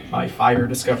in my fire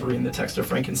discovery in the text of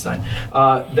Frankenstein,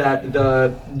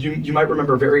 that you might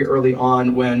remember very early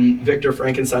on when Victor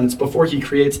Frankenstein, it's before he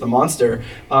creates the monster,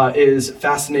 is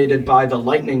fascinated by the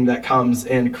lightning that comes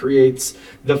and creates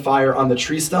the fire on the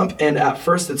tree stump. And at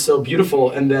first it's so beautiful,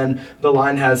 and then the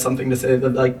line has something to say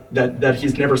that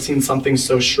he's never seen something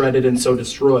so shredded and so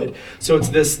destroyed. So it's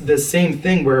this same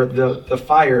thing where the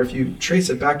fire, if you trace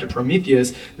it back to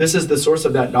Prometheus, this is the source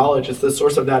of that knowledge. It's the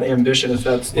source of that ambition.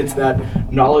 It's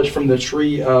that knowledge from the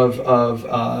tree of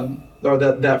or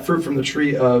that fruit from the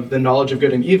tree of the knowledge of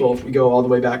good and evil, if we go all the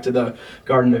way back to the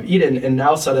Garden of Eden. And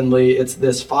now suddenly it's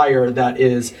this fire that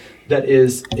is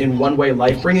in one way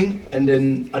life-bringing, and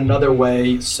in another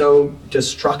way so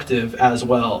destructive as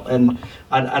well. And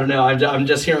I don't know, I'm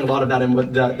just hearing a lot of that in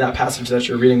that passage that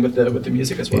you're reading with the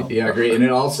music as well. Yeah, I agree. And it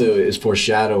also is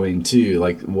foreshadowing too,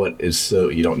 like what is so,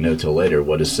 you don't know till later,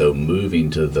 what is so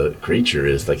moving to the creature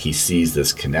is like he sees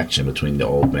this connection between the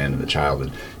old man and the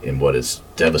child, and what is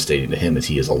devastating to him is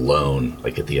he is alone.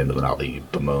 Like at the end of the novel, he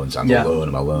bemoans, I'm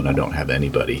alone, I don't have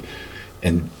anybody.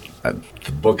 And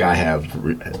the book I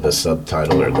have, the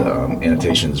subtitle or the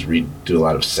annotations do a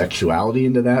lot of sexuality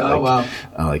into that.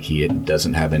 Like he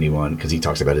doesn't have anyone because he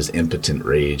talks about his impotent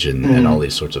rage and all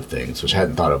these sorts of things, which I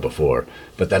hadn't thought of before.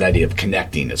 But that idea of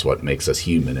connecting is what makes us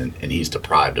human, and he's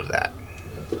deprived of that.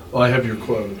 Well, I have your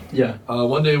quote. Yeah.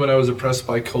 One day when I was oppressed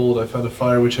by cold, I found a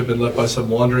fire which had been left by some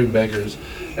wandering beggars,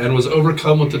 and was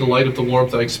overcome with the delight of the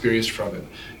warmth I experienced from it.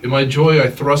 In my joy, I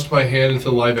thrust my hand into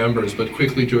the live embers, but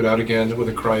quickly drew it out again with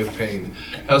a cry of pain.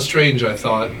 How strange, I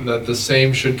thought, that the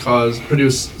same should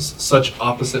produce such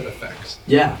opposite effects.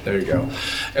 Yeah. There you go.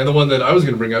 And the one that I was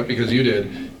going to bring up, because you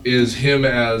did, is him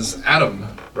as Adam,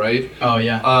 right? Oh,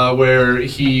 yeah. Where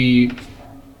he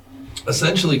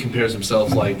essentially compares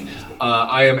himself like,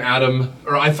 I am Adam,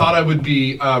 or I thought I would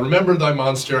be, remember thy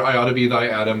monster, I ought to be thy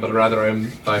Adam, but rather I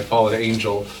am thy fallen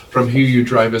angel, from whom you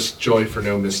drivest joy for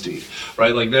no misdeed.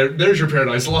 Right? Like, there's your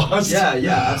Paradise Lost.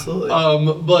 Yeah, absolutely.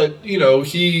 But,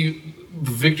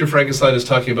 Victor Frankenstein is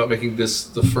talking about making this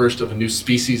the first of a new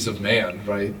species of man,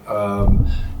 right?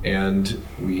 And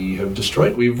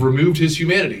we've removed his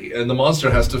humanity, and the monster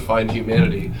has to find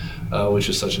humanity, which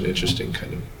is such an interesting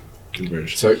kind of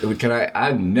conversion. So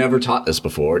I've never taught this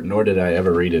before, nor did I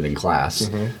ever read it in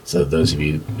class. So those of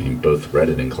you who both read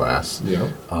it in class. Yeah.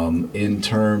 In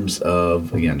terms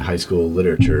of, again, high school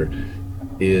literature,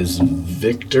 is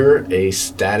Victor a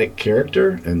static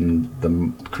character and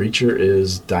the creature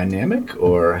is dynamic?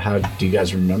 Or how do you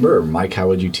guys remember? Or Mike, how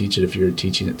would you teach it if you were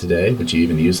teaching it today? Would you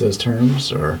even use those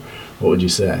terms? Or what would you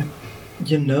say?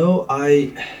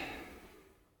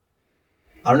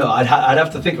 I don't know. I'd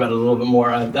have to think about it a little bit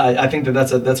more. I think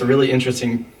that's a really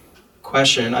interesting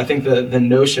question. I think the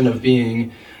notion of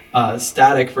being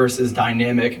static versus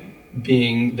dynamic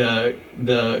being the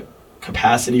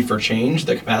capacity for change,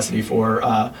 the capacity for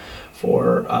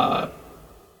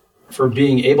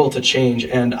being able to change,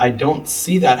 and I don't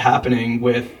see that happening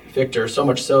with Victor, so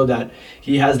much so that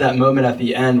he has that moment at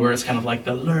the end where it's kind of like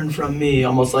the learn from me,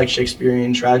 almost like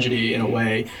Shakespearean tragedy in a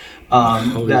way.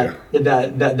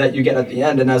 That you get at the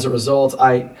end, and as a result,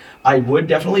 I would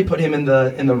definitely put him in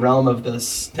the realm of the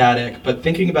static. But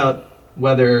thinking about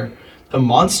whether the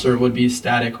monster would be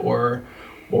static or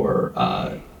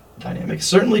dynamic.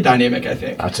 Certainly dynamic, I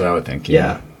think. That's what I would think.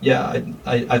 Yeah.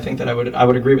 I think that I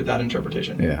would agree with that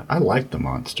interpretation. Yeah, I like the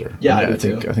monster. Yeah, I do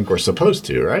think too. I think we're supposed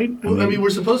to, right? Well, I mean,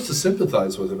 we're supposed to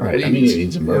sympathize with him. at right. I mean, least.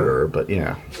 he's a murderer, but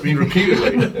yeah. I mean,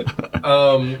 repeatedly.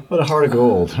 What a heart of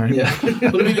gold, right? Yeah. But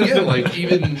I mean, again, like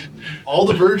even all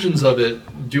the versions of it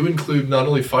do include not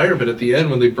only fire, but at the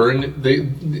end when they burn,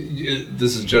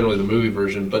 this is generally the movie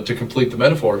version, but to complete the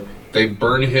metaphor, they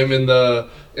burn him in the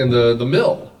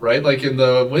mill, right? Like in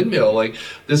the windmill. Like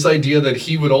this idea that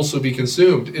he would also be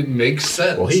consumed, it makes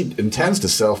sense. Well, he intends to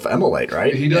self-immolate,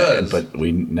 right? He does. but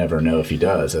we never know if he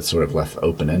does. That's sort of left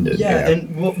open-ended. Yeah,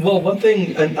 and well, one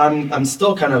thing, and I'm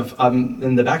still kind of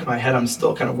in the back of my head, I'm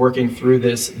still kind of working through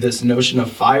this notion of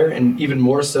fire, and even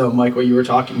more so, Mike, what you were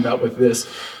talking about with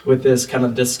this kind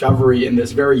of discovery and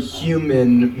this very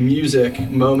human music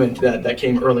moment that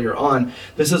came earlier on.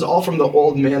 This is all from the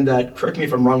old man that, correct me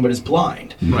if I'm wrong, but is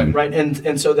blind, right?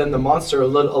 And so then the monster a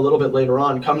little bit later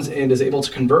on comes and is able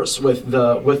to converse with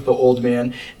the old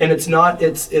man, and it's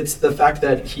the fact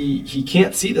that he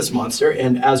can't see this monster,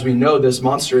 and as we know, this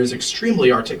monster is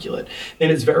extremely articulate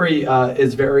and is very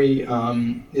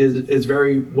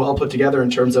well put together in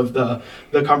terms of the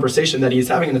conversation that he's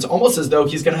having, and it's almost as though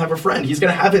he's going to have a friend. He's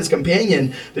going to have his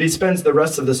companion that he spends the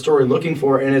rest of the story looking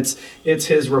for, and it's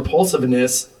his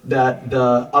repulsiveness that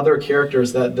the other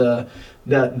characters, that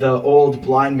the old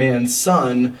blind man's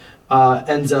son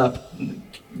ends up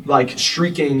like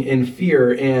shrieking in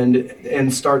fear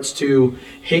and starts to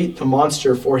hate the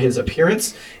monster for his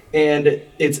appearance. And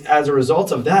it's as a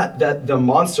result of that the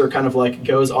monster kind of like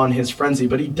goes on his frenzy,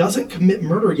 but he doesn't commit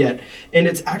murder yet. And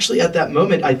it's actually at that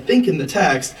moment, I think in the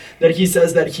text, that he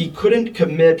says that he couldn't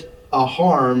commit a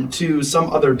harm to some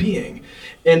other being.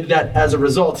 And that as a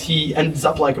result, he ends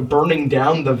up like burning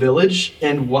down the village,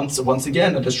 and once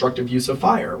again, a destructive use of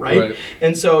fire, right?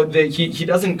 And so he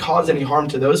doesn't cause any harm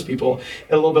to those people.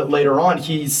 And a little bit later on,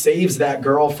 he saves that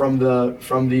girl from the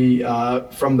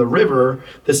river.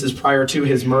 This is prior to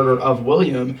his murder of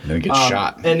William. And he gets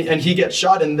shot. And he gets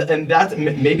shot, and that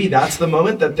maybe that's the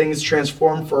moment that things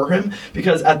transform for him,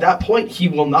 because at that point he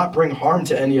will not bring harm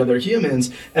to any other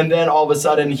humans. And then all of a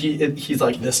sudden he's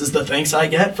like, this is the thanks I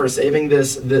get for saving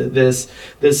this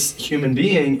human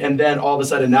being. And then all of a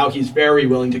sudden now he's very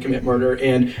willing to commit murder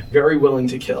and very willing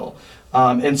to kill.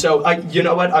 And so you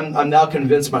know what? I'm now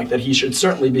convinced, Mike, that he should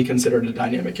certainly be considered a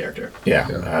dynamic character. Yeah.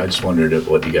 I just wondered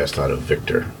what you guys thought of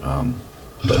Victor.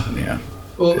 But yeah.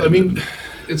 Well, I mean,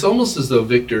 it's almost as though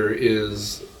Victor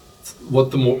is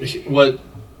what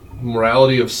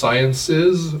morality of science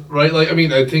is, right? Like, I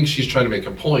mean, I think she's trying to make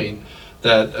a point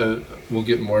that we'll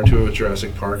get more into it with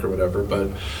Jurassic Park or whatever, but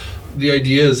the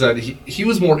idea is that he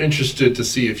was more interested to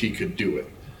see if he could do it.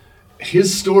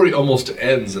 His story almost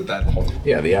ends at that point.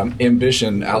 Yeah, the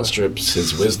ambition outstrips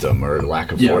his wisdom or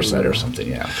lack of foresight or something,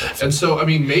 yeah. And so, I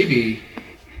mean, maybe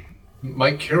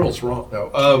Mike Carroll's wrong.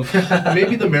 No,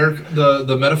 maybe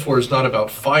the metaphor is not about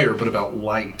fire, but about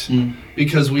light.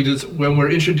 Because when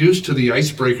we're introduced to the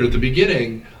icebreaker at the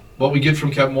beginning, what we get from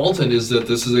Captain Walton is that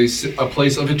this is a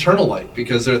place of eternal light,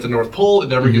 because they're at the North Pole. It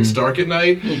never gets dark at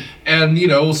night. And,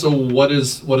 so what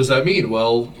does that mean?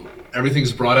 Well,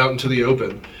 everything's brought out into the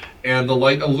open, and the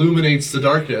light illuminates the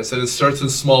darkness, and it starts in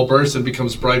small bursts and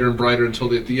becomes brighter and brighter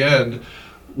until at the end,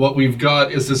 what we've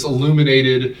got is this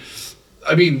illuminated,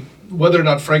 I mean, whether or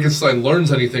not Frankenstein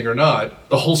learns anything or not,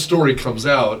 the whole story comes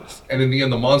out, and in the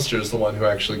end, the monster is the one who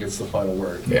actually gets the final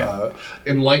word. Yeah.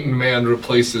 Enlightened man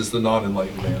replaces the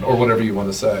non-enlightened man, or whatever you want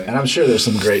to say. And I'm sure there's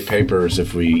some great papers,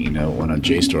 if we, went on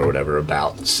JSTOR or whatever,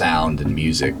 about sound and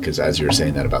music, because as you were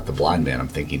saying that about the blind man, I'm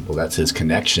thinking, well, that's his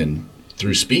connection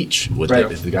through speech.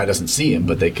 The guy doesn't see him,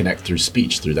 but they connect through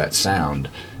speech, through that sound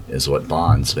is what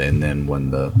bonds. And then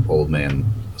when the old man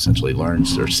essentially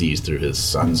learns or sees through his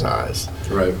son's eyes,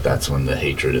 that's when the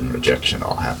hatred and rejection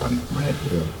all happen. Right.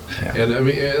 Yeah. And I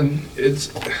mean, and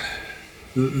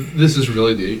this is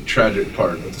really the tragic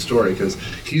part of the story, because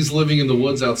he's living in the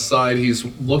woods outside. He's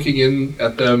looking in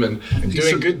at them and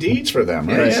doing good deeds for them,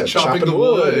 right? Yeah, chopping the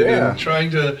wood and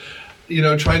trying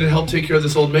to help take care of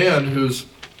this old man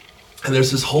and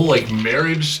there's this whole like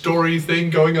marriage story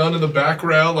thing going on in the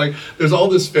background. Like there's all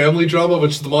this family drama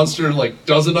which the monster like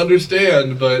doesn't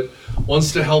understand but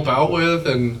wants to help out with,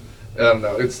 and I don't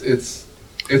know. It's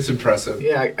impressive.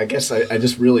 Yeah, I guess I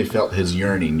just really felt his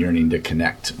yearning to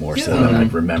connect more so than I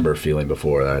remember feeling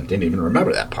before. I didn't even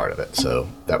remember that part of it, so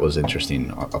that was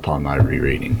interesting upon my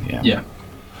rereading. Yeah.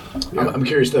 I'm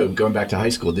curious though, going back to high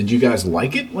school, did you guys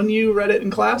like it when you read it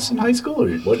in class in high school,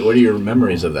 or what are your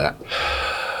memories of that?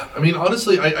 I mean,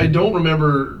 honestly, I don't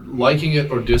remember liking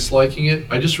it or disliking it.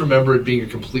 I just remember it being a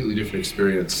completely different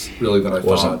experience, really, than I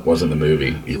thought. Wasn't the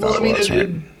movie? Well, I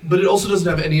mean, but it also doesn't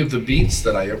have any of the beats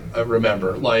that I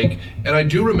remember. Like, and I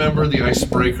do remember the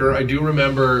icebreaker. I do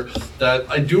remember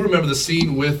the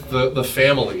scene with the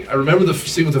family. I remember the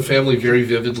scene with the family very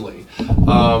vividly.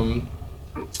 And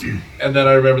then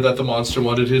I remember that the monster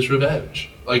wanted his revenge.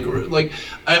 So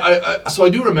I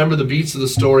do remember the beats of the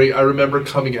story. I remember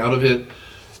coming out of it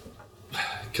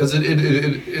because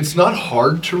it's not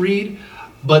hard to read,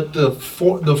 but the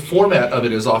format of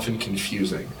it is often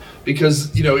confusing. Because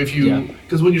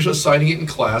because when you're assigning it in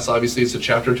class, obviously it's a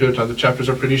chapter to a time. The chapters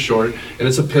are pretty short, and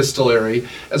it's epistolary.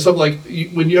 And so,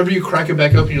 whenever you crack it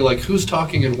back open, you're like, who's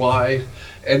talking and why?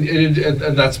 And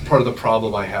that's part of the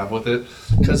problem I have with it,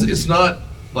 because it's not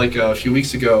like a few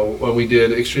weeks ago when we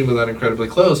did Extremely Loud, Incredibly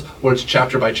Close, where it's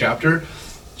chapter by chapter.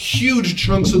 Huge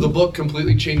chunks of the book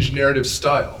completely changed narrative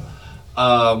style.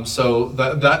 So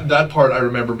that part I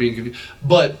remember being confused.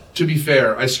 But to be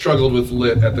fair, I struggled with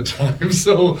lit at the time,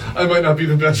 so I might not be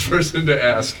the best person to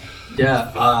ask.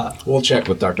 Yeah, we'll check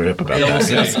with Dr. Hip about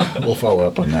that. We'll follow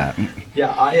up on that.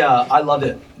 Yeah, I loved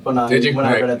it when I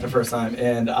read it the first time,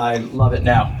 and I love it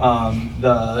now.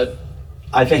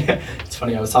 I think it's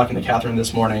funny. I was talking to Catherine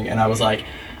this morning, and I was like,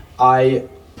 I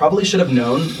probably should have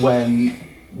known when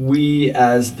we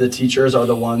as the teachers are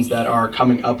the ones that are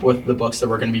coming up with the books that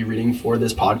we're going to be reading for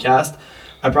this podcast.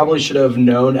 I probably should have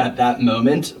known at that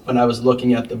moment when I was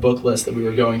looking at the book list that we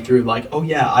were going through, like, oh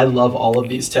yeah, I love all of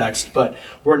these texts, but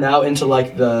we're now into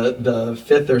like the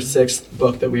fifth or sixth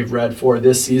book that we've read for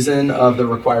this season of the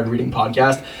Required Reading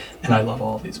Podcast, and I love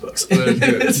all of these books.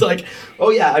 It's like,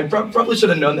 oh yeah, I probably should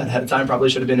have known that ahead of time,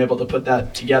 probably should have been able to put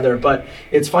that together, but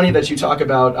it's funny that you talk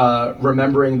about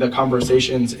remembering the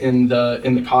conversations in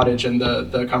the cottage and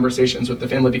the conversations with the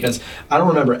family, because I don't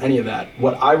remember any of that.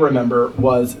 What I remember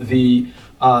was the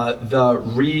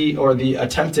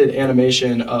attempted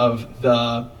animation of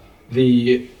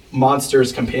the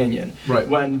monster's companion. Right.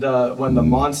 When the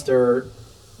monster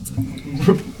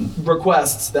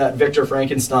requests that Victor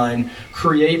Frankenstein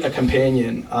create a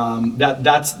companion,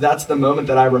 that's the moment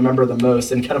that I remember the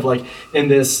most, and kind of like in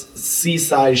this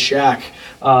seaside shack,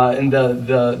 in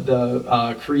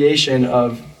the creation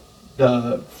of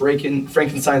the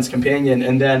Frankenstein's companion,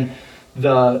 and then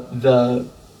the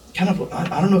kind of,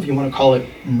 I don't know if you want to call it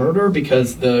murder,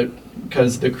 because the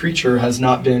creature has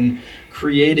not been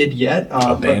created yet.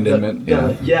 Abandonment.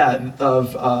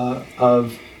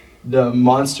 Of the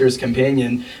monster's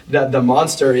companion that the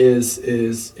monster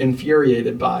is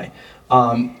infuriated by.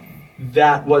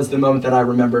 That was the moment that I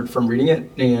remembered from reading it,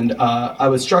 and I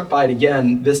was struck by it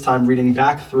again this time reading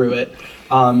back through it,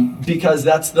 because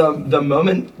that's the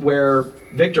moment where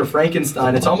Victor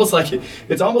Frankenstein, it's almost like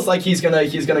he's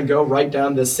gonna go right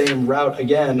down this same route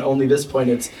again, only this point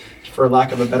it's, for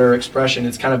lack of a better expression,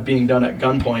 it's kind of being done at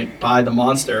gunpoint by the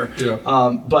monster. Yeah.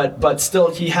 But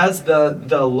still he has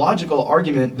the logical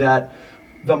argument that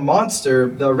the monster,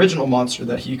 the original monster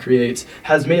that he creates,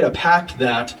 has made a pact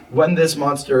that when this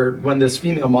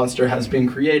female monster has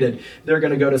been created, they're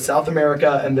going to go to South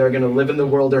America and they're going to live in the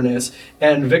wilderness.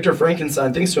 And Victor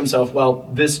Frankenstein thinks to himself, well,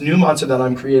 this new monster that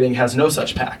I'm creating has no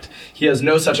such pact. He has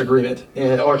no such agreement,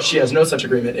 or she has no such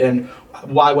agreement. And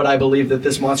why would I believe that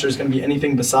this monster is going to be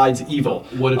anything besides evil?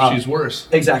 What if she's worse?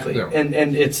 Exactly. Yeah.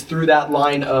 And it's through that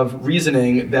line of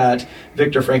reasoning that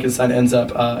Victor Frankenstein ends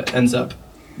up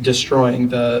destroying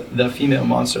the female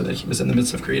monster that he was in the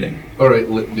midst of creating. All right,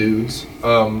 lit dudes.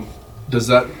 Does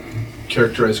that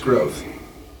characterize growth?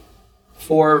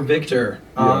 For Victor,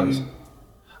 Yes.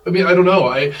 I mean, I don't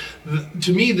know.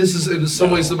 To me, this is in some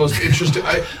ways the most interesting.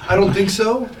 I don't think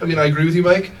so. I mean, I agree with you,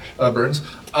 Mike Burns.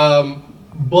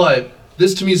 But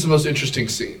this to me is the most interesting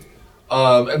scene.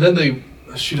 And then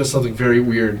she does something very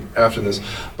weird after this.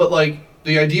 But like,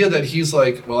 the idea that he's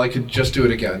like, well, I could just do it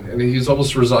again, and he's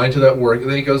almost resigned to that work, and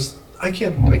then he goes, I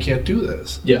can't do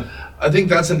this. Yeah. I think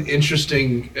that's an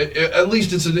interesting, at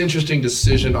least it's an interesting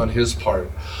decision on his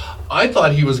part. I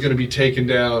thought he was going to be taken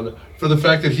down for the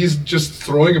fact that he's just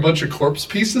throwing a bunch of corpse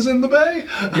pieces in the bay.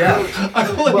 Yeah.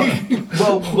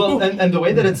 Well, and the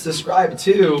way that it's described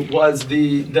too was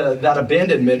that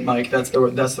abandonment, Mike. That's the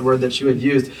word that you had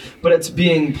used. But it's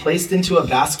being placed into a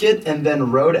basket and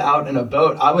then rowed out in a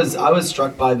boat. I was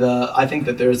struck by I think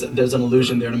that there's an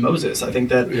allusion there to Moses. I think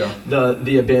that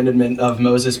the abandonment of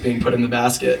Moses being put in the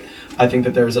basket. I think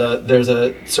that there's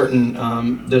a certain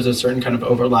kind of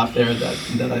overlap there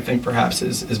that I think perhaps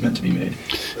is meant to be made.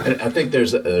 I think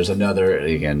there's another,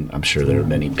 again, I'm sure there are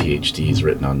many PhDs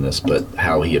written on this, but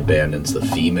how he abandons the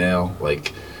female,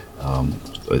 like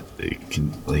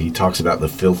He talks about the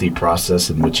filthy process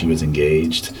in which he was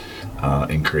engaged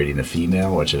in creating a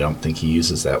female, which I don't think he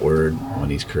uses that word when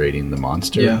he's creating the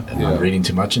monster. Yeah. Am I reading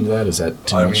too much into that? Is that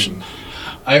too much? Mean,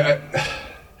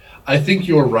 I think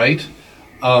you're right.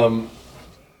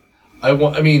 I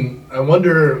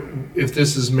wonder if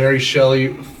this is Mary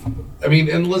Shelley. I mean,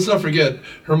 and let's not forget,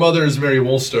 her mother is Mary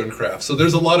Wollstonecraft, so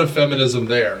there's a lot of feminism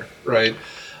there, right?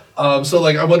 So,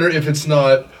 like, I wonder if it's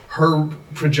not her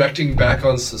projecting back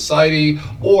on society,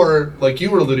 or, like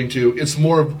you were alluding to, it's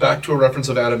more back to a reference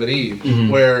of Adam and Eve,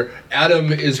 where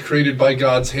Adam is created by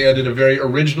God's hand in a very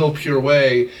original, pure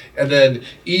way, and then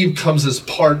Eve comes as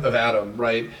part of Adam,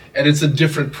 right? And it's a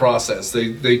different process.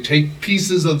 They take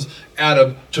pieces of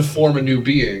Adam to form a new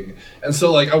being. And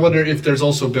so, like, I wonder if there's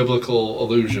also biblical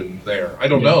allusion there. I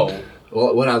don't know.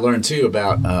 Well, what I learned too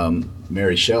about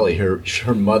Mary Shelley, her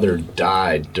mother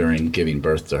died during giving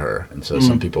birth to her, and so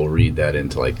some people read that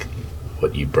into like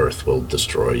what you birth will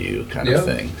destroy you kind of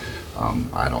thing.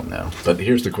 I don't know, but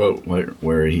here's the quote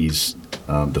where he's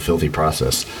the filthy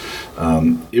process.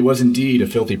 It was indeed a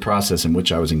filthy process in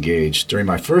which I was engaged during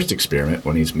my first experiment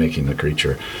when he's making the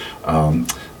creature.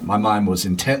 My mind was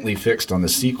intently fixed on the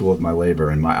sequel of my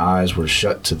labor, and my eyes were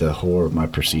shut to the horror of my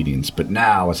proceedings. But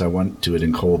now, as I went to it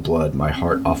in cold blood, my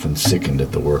heart often sickened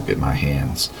at the work at my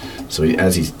hands. So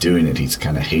as he's doing it, he's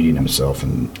kind of hating himself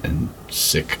and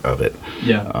sick of it.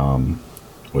 Yeah.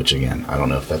 Which, again, I don't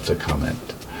know if that's a comment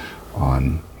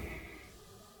on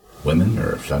women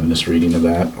or a feminist reading of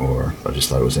that, or I just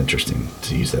thought it was interesting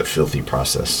to use that filthy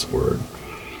process word.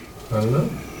 I don't know.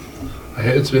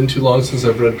 It's been too long since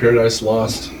I've read Paradise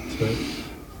Lost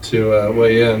to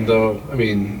weigh in, though. I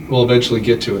mean, we'll eventually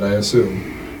get to it, I assume.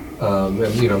 And,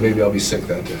 maybe I'll be sick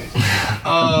that day.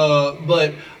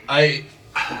 But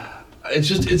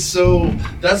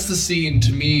that's the scene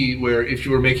to me where if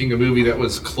you were making a movie that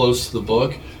was close to the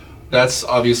book, that's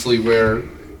obviously where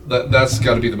that's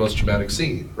got to be the most dramatic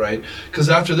scene, right? Because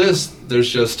after this, there's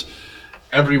just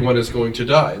everyone is going to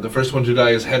die. The first one to die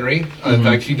is Henry. In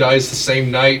fact, he dies the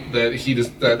same night that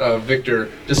Victor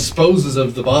disposes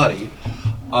of the body,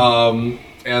 and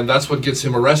that's what gets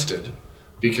him arrested,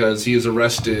 because he is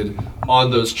arrested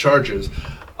on those charges.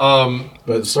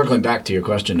 But circling back to your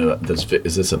question,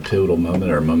 is this a pivotal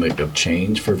moment or a moment of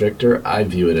change for Victor? I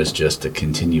view it as just a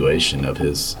continuation of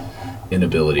his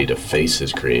inability to face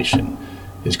his creation.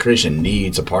 His creation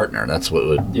needs a partner. That's what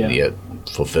would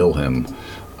fulfill him.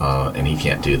 And he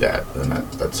can't do that, and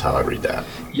that's how I read that.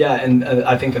 Yeah, and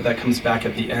I think that comes back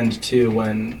at the end too,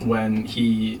 when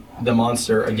the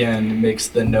monster again makes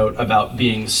the note about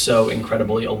being so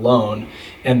incredibly alone,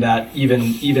 and that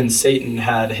even Satan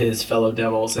had his fellow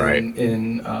devils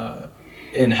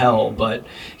in hell, but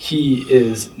he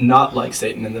is not like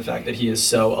Satan in the fact that he is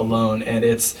so alone. And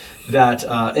it's that,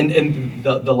 and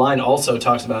the line also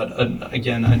talks about,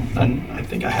 again, I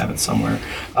think I have it somewhere,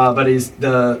 but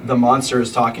the monster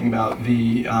is talking about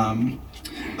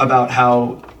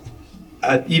how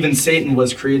even Satan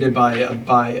was created by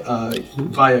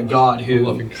a God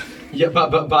who. Yeah,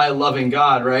 but by a loving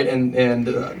God, right? And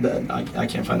I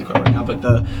can't find the quote right now, but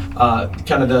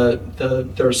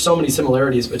there are so many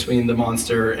similarities between the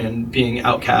monster and being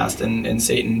outcast and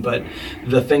Satan, but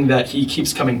the thing that he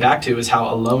keeps coming back to is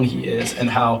how alone he is and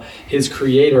how his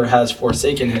creator has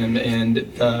forsaken him, and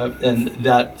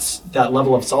that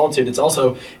level of solitude. It's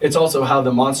also how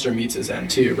the monster meets his end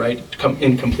too, right?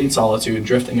 In complete solitude,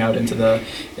 drifting out into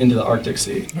the Arctic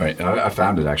Sea. Right, I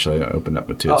found it actually. I opened up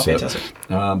with it. Oh, fantastic.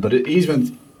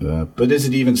 But is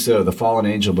it even so? The fallen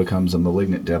angel becomes a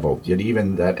malignant devil. Yet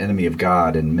even that enemy of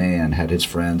God and man had his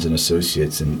friends and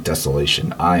associates in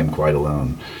desolation. I am quite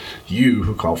alone. You,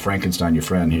 who call Frankenstein your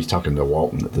friend, he's talking to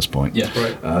Walton at this point,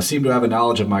 seem to have a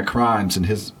knowledge of my crimes and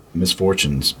his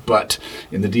misfortunes. But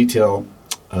in the detail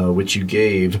which you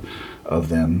gave of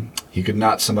them, he could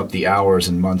not sum up the hours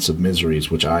and months of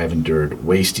miseries which I have endured,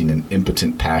 wasting in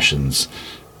impotent passions,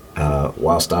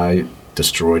 whilst I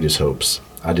destroyed his hopes.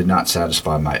 I did not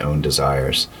satisfy my own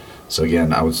desires. So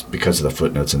again, because of the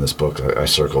footnotes in this book, I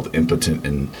circled impotent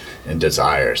and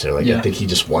desires. They're like, I think he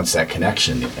just wants that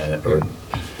connection or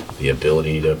the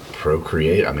ability to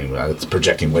procreate. I mean, it's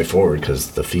projecting way forward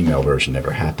because the female version never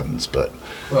happens. But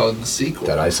in the sequel,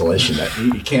 that isolation, that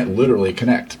you can't literally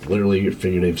connect, literally or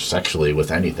figuratively, sexually with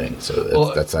anything.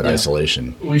 So that's that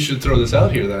isolation. We should throw this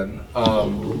out here then.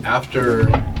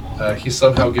 After he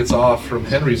somehow gets off from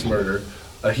Henry's murder,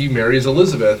 he marries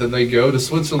Elizabeth, and they go to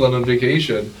Switzerland on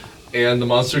vacation, and the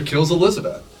monster kills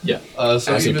Elizabeth. Yeah. As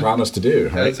he promised to do,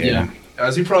 right?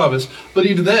 As he promised. But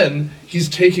even then, he's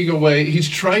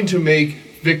trying to make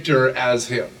Victor as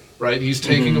him. right? He's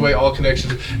taking away all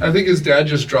connections. I think his dad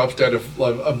just drops dead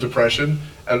of depression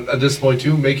at this point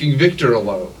too, making Victor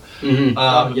alone.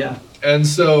 Yeah. And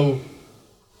so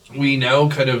we now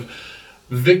kind of,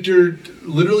 Victor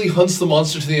literally hunts the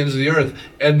monster to the ends of the earth,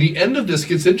 and the end of this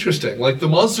gets interesting. Like, the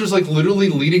monster's like literally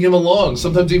leading him along,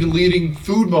 sometimes even leaving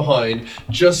food behind,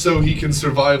 just so he can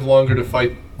survive longer to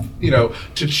fight,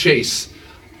 to chase.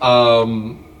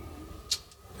 And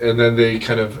then they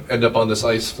kind of end up on this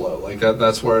ice floe. Like,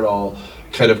 that's where it all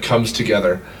kind of comes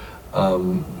together.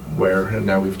 And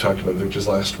now we've talked about Victor's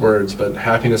last words, but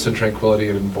happiness and tranquility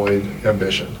and avoid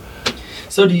ambition.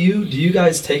 So do you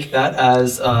guys take that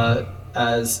as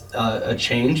a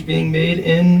change being made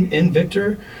in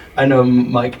Victor? I know,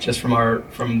 Mike, just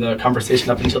from the conversation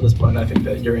up until this point, I think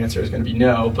that your answer is going to be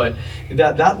no. But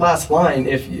that last line,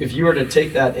 if you were to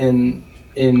take that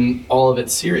in all of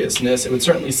its seriousness, it would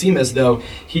certainly seem as though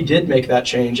he did make that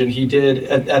change, and he did,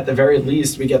 at the very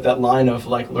least, we get that line of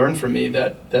like, learn from me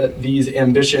that these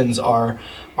ambitions are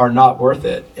not worth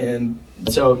it. And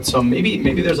so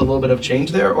maybe there's a little bit of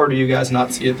change there, or do you guys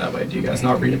not see it that way? Do you guys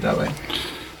not read it that way?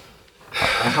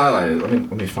 I highlighted it.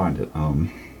 Let me find it.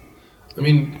 I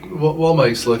mean, while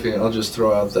Mike's looking, I'll just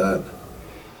throw out that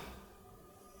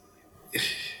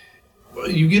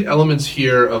you get elements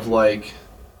here of like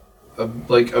a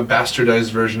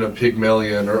bastardized version of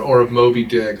Pygmalion or of Moby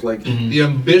Dick. Like, the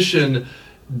ambition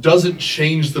doesn't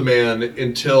change the man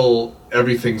until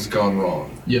everything's gone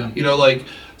wrong. Yeah.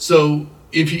 So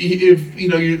if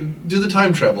you do the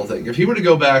time travel thing, if he were to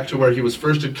go back to where he was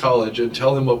first at college and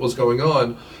tell him what was going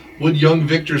on, would young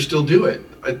Victor still do it?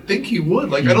 I think he would.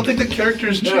 Like, I don't think the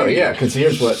character's changed. No, yeah, because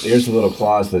here's the little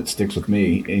clause that sticks with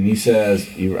me, and he says,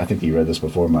 I think you read this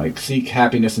before, Mike. Seek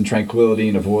happiness and tranquility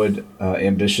and avoid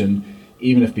ambition,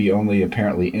 even if be only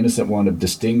apparently innocent one of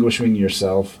distinguishing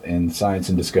yourself in science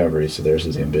and discovery. So there's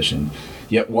his ambition.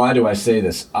 Yet why do I say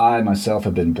this? I myself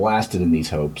have been blasted in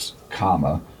these hopes,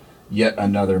 comma, yet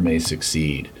another may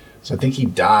succeed. So I think he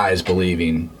dies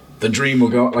believing the dream will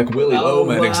go, like Willy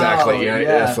Loman, wow. exactly.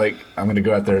 Yeah. It's like, I'm going to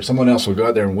go out there, someone else will go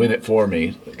out there and win it for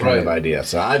me, kind of idea.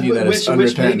 So I view that as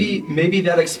underpinned. Which maybe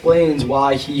that explains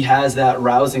why he has that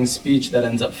rousing speech that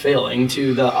ends up failing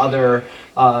to the other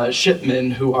shipmen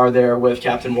who are there with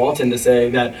Captain Walton to say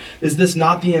that, is this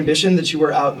not the ambition that you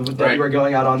were you were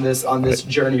going out on this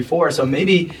journey for? So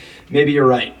maybe you're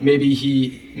right. Maybe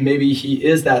he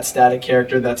is that static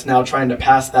character that's now trying to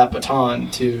pass that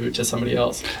baton to somebody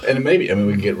else. And maybe,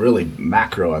 we can get really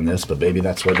macro on this, but maybe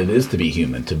that's what it is to be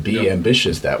human, to be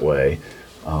ambitious that way,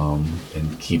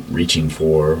 and keep reaching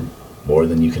for more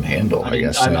than you can handle, I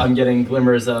guess. I'm getting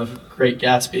glimmers of Great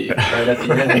Gatsby right at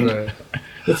the end.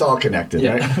 It's all connected,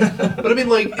 right? But I mean,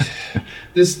 like,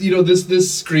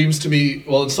 this screams to me,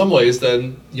 well, in some ways,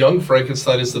 then Young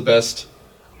Frankenstein is the best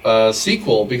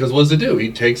sequel, because what does it do?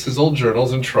 He takes his old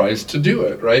journals and tries to do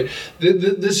it, right?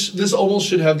 This almost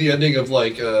should have the ending of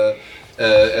like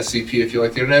SCP, if you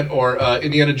like the internet, or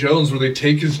Indiana Jones, where they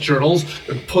take his journals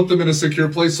and put them in a secure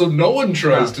place so no one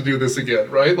tries to do this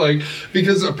again, right? Like,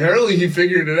 because apparently he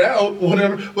figured it out.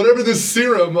 Whatever this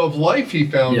serum of life he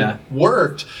found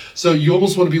worked. So you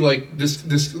almost want to be like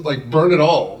this, like, burn it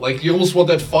all. Like, you almost want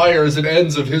that fire as it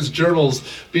ends of his journals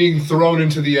being thrown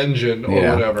into the engine or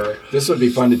whatever. This would be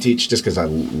fun to teach, just because I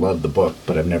love the book,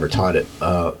 but I've never taught it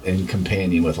in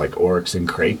companion with like Oryx and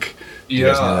Crake. You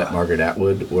guys know that, Margaret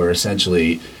Atwood, where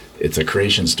essentially it's a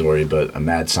creation story, but a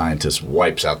mad scientist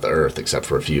wipes out the Earth except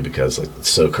for a few, because like it's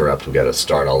so corrupt, we got to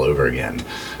start all over again.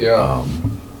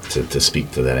 To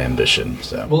speak to that ambition.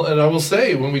 So well, and I will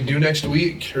say, when we do next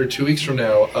week or 2 weeks from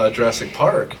now, Jurassic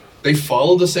Park, they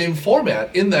follow the same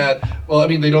format in that. Well, I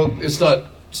mean, they don't.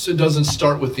 It doesn't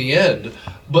start with the end,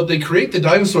 but they create the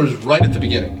dinosaurs right at the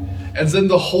beginning, and then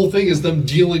the whole thing is them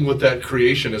dealing with that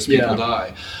creation as people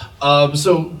die.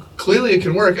 So clearly it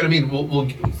can work. And I mean,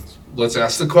 let's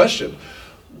ask the question.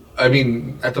 I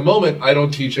mean, at the moment, I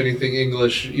don't teach anything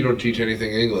English. You don't teach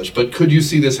anything English. But could you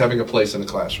see this having a place in the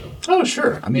classroom? Oh,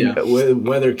 sure. I mean,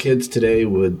 whether kids today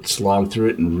would slog through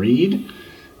it and read,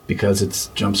 because it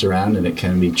jumps around and it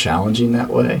can be challenging that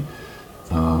way,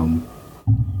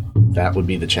 that would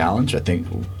be the challenge. I think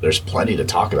there's plenty to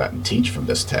talk about and teach from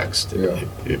this text.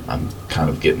 I'm kind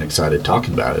of getting excited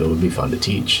talking about it. It would be fun to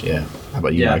teach. Yeah. How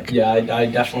about you, Mike? Yeah, I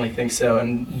definitely think so.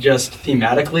 And just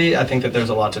thematically, I think that there's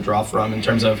a lot to draw from in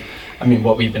terms of, I mean,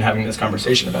 what we've been having this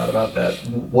conversation about that,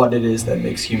 what it is that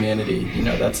makes humanity.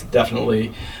 That's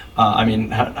definitely, I mean,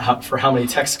 for how many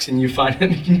texts can you find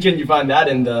that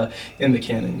in the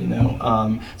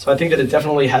canon? So I think that it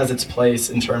definitely has its place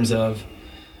in terms of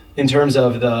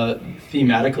the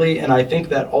thematically, and I think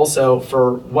that also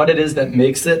for what it is that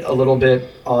makes it a little bit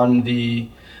on the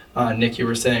Nick, you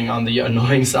were saying on the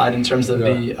annoying side in terms of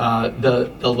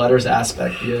the letters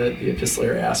aspect, the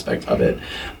epistolary aspect of it,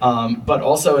 but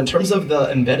also in terms of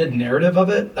the embedded narrative of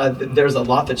it. There's a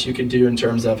lot that you could do in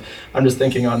terms of. I'm just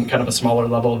thinking on kind of a smaller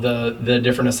level, the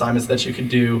different assignments that you could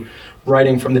do,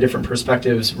 writing from the different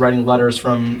perspectives, writing letters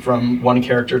from one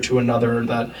character to another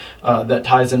that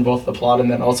ties in both the plot and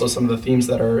then also some of the themes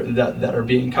that are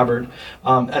being covered.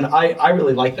 And I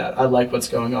really like that. I like what's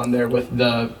going on there with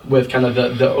kind of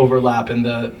the overlap and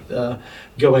the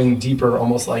going deeper,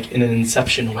 almost like in an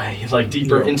Inception way, like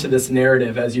deeper into this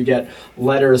narrative as you get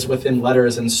letters within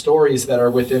letters and stories that are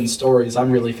within stories.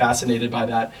 I'm really fascinated by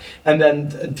that. And then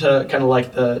to kind of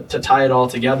like to tie it all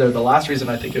together, the last reason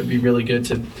I think it would be really good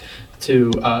to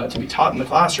be taught in the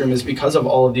classroom is because of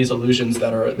all of these allusions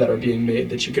that are being made,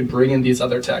 that you could bring in these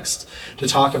other texts to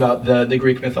talk about the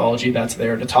Greek mythology that's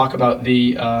there, to talk about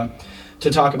the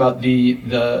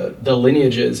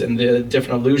lineages and the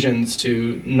different allusions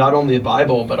to not only the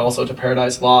Bible but also to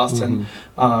Paradise Lost, and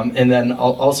then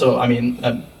also, I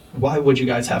mean, why would you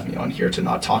guys have me on here to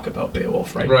not talk about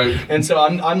Beowulf, right? Right. And so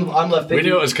I'm left thinking. We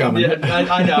knew it was coming. Yeah,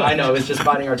 I know. It's just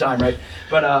biding our time, right?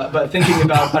 But thinking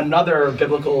about another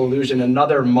biblical allusion,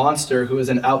 another monster who is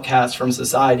an outcast from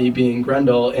society, being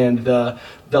Grendel, and the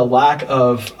lack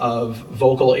of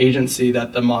vocal agency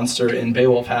that the monster in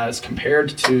Beowulf has compared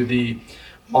to the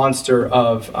monster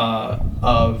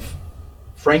of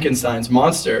Frankenstein's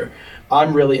monster.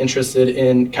 I'm really interested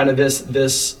in kind of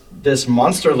this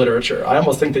monster literature. I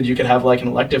almost think that you could have like an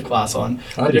elective class on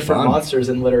the different monsters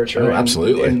in literature. Oh,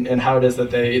 absolutely. And how it is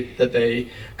that they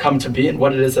come to be and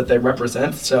what it is that they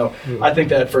represent. So I think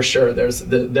that for sure there's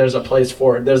a place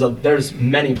for it. There's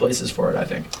many places for it, I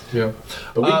think. Yeah.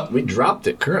 But we dropped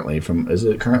it currently is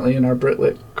it currently in our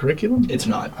Britlit curriculum? It's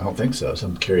not. I don't think so. So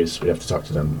I'm curious. We have to talk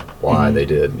to them why they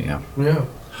did. Yeah. Yeah.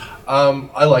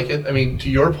 I like it. I mean, to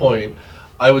your point,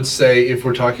 I would say if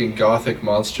we're talking Gothic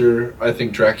monster, I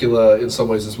think Dracula in some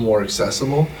ways is more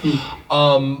accessible.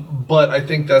 But I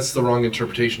think that's the wrong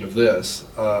interpretation of this.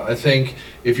 I think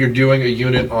if you're doing a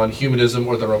unit on humanism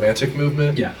or the Romantic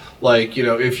movement, like, you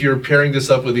know, if you're pairing this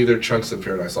up with either Chunks of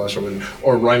Paradise Lost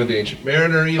or Rime of the Ancient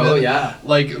Mariner, even,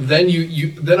 like, then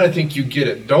then I think you get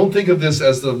it. Don't think of this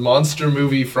as the monster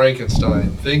movie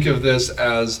Frankenstein. Think of this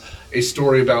as a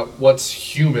story about what's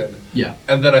human. Yeah.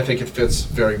 And then I think it fits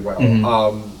very well.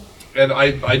 And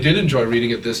I did enjoy reading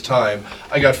it this time.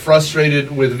 I got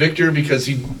frustrated with Victor because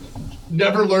he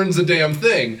never learns a damn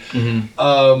thing.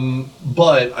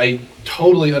 But I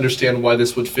totally understand why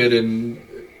this would fit in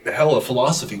a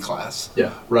philosophy class.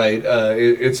 Yeah. Right?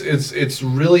 It's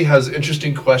really has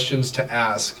interesting questions to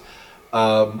ask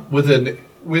with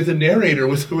a narrator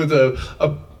with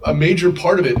a major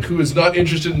part of it who is not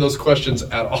interested in those questions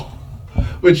at all,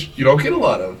 which you don't get a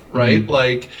lot of, right?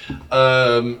 Like,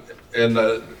 and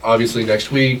obviously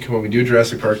next week when we do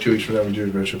Jurassic Park, 2 weeks from now we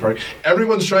do Jurassic Park,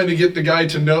 everyone's trying to get the guy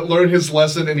to learn his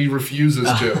lesson and he refuses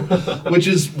to, which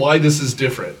is why this is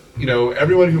different. You know,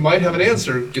 everyone who might have an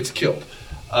answer gets killed.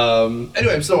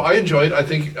 Anyway, so I enjoyed. I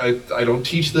think I don't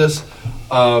teach this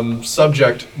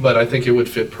subject, but I think it would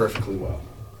fit perfectly well.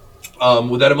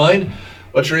 With that in mind,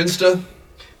 what's your Insta?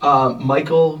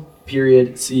 Michael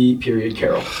C.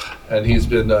 Carroll. And he's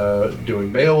been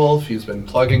doing Beowulf. He's been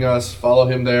plugging us. Follow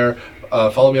him there.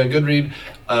 Follow me on Goodread.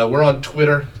 We're on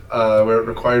Twitter. We're at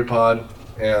Required Pod,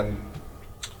 and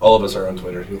all of us are on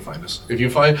Twitter. You'll find us. If you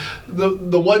find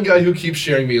the one guy who keeps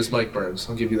sharing me is Mike Burns.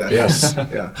 I'll give you that. Yes.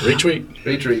 Yeah.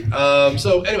 Retweet.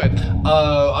 So anyway,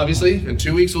 obviously in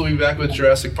 2 weeks we'll be back with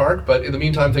Jurassic Park. But in the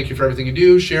meantime, thank you for everything you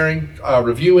do, sharing,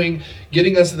 reviewing,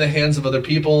 getting us in the hands of other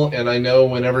people. And I know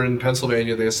whenever in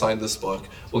Pennsylvania they assign this book,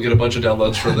 we'll get a bunch of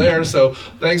downloads from there. So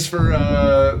thanks,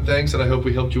 and I hope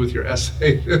we helped you with your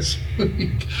essay this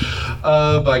week.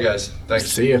 Bye guys.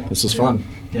 Thanks. See you. This was fun.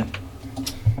 Yeah.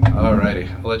 Alrighty,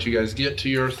 I'll let you guys get to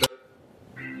your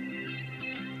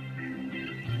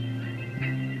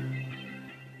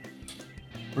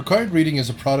Required Reading is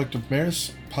a product of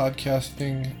Maris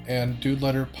Podcasting and Dude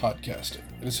Letter Podcasting.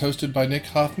 It is hosted by Nick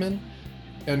Hoffman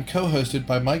and co-hosted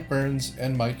by Mike Burns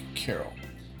and Mike Carroll.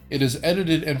 It is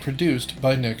edited and produced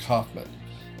by Nick Hoffman.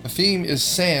 The theme is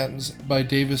Sands by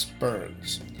Davis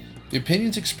Burns. The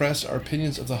opinions expressed are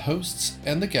opinions of the hosts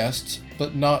and the guests,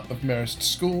 but not of Marist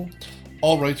School.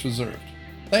 All rights reserved.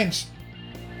 Thanks.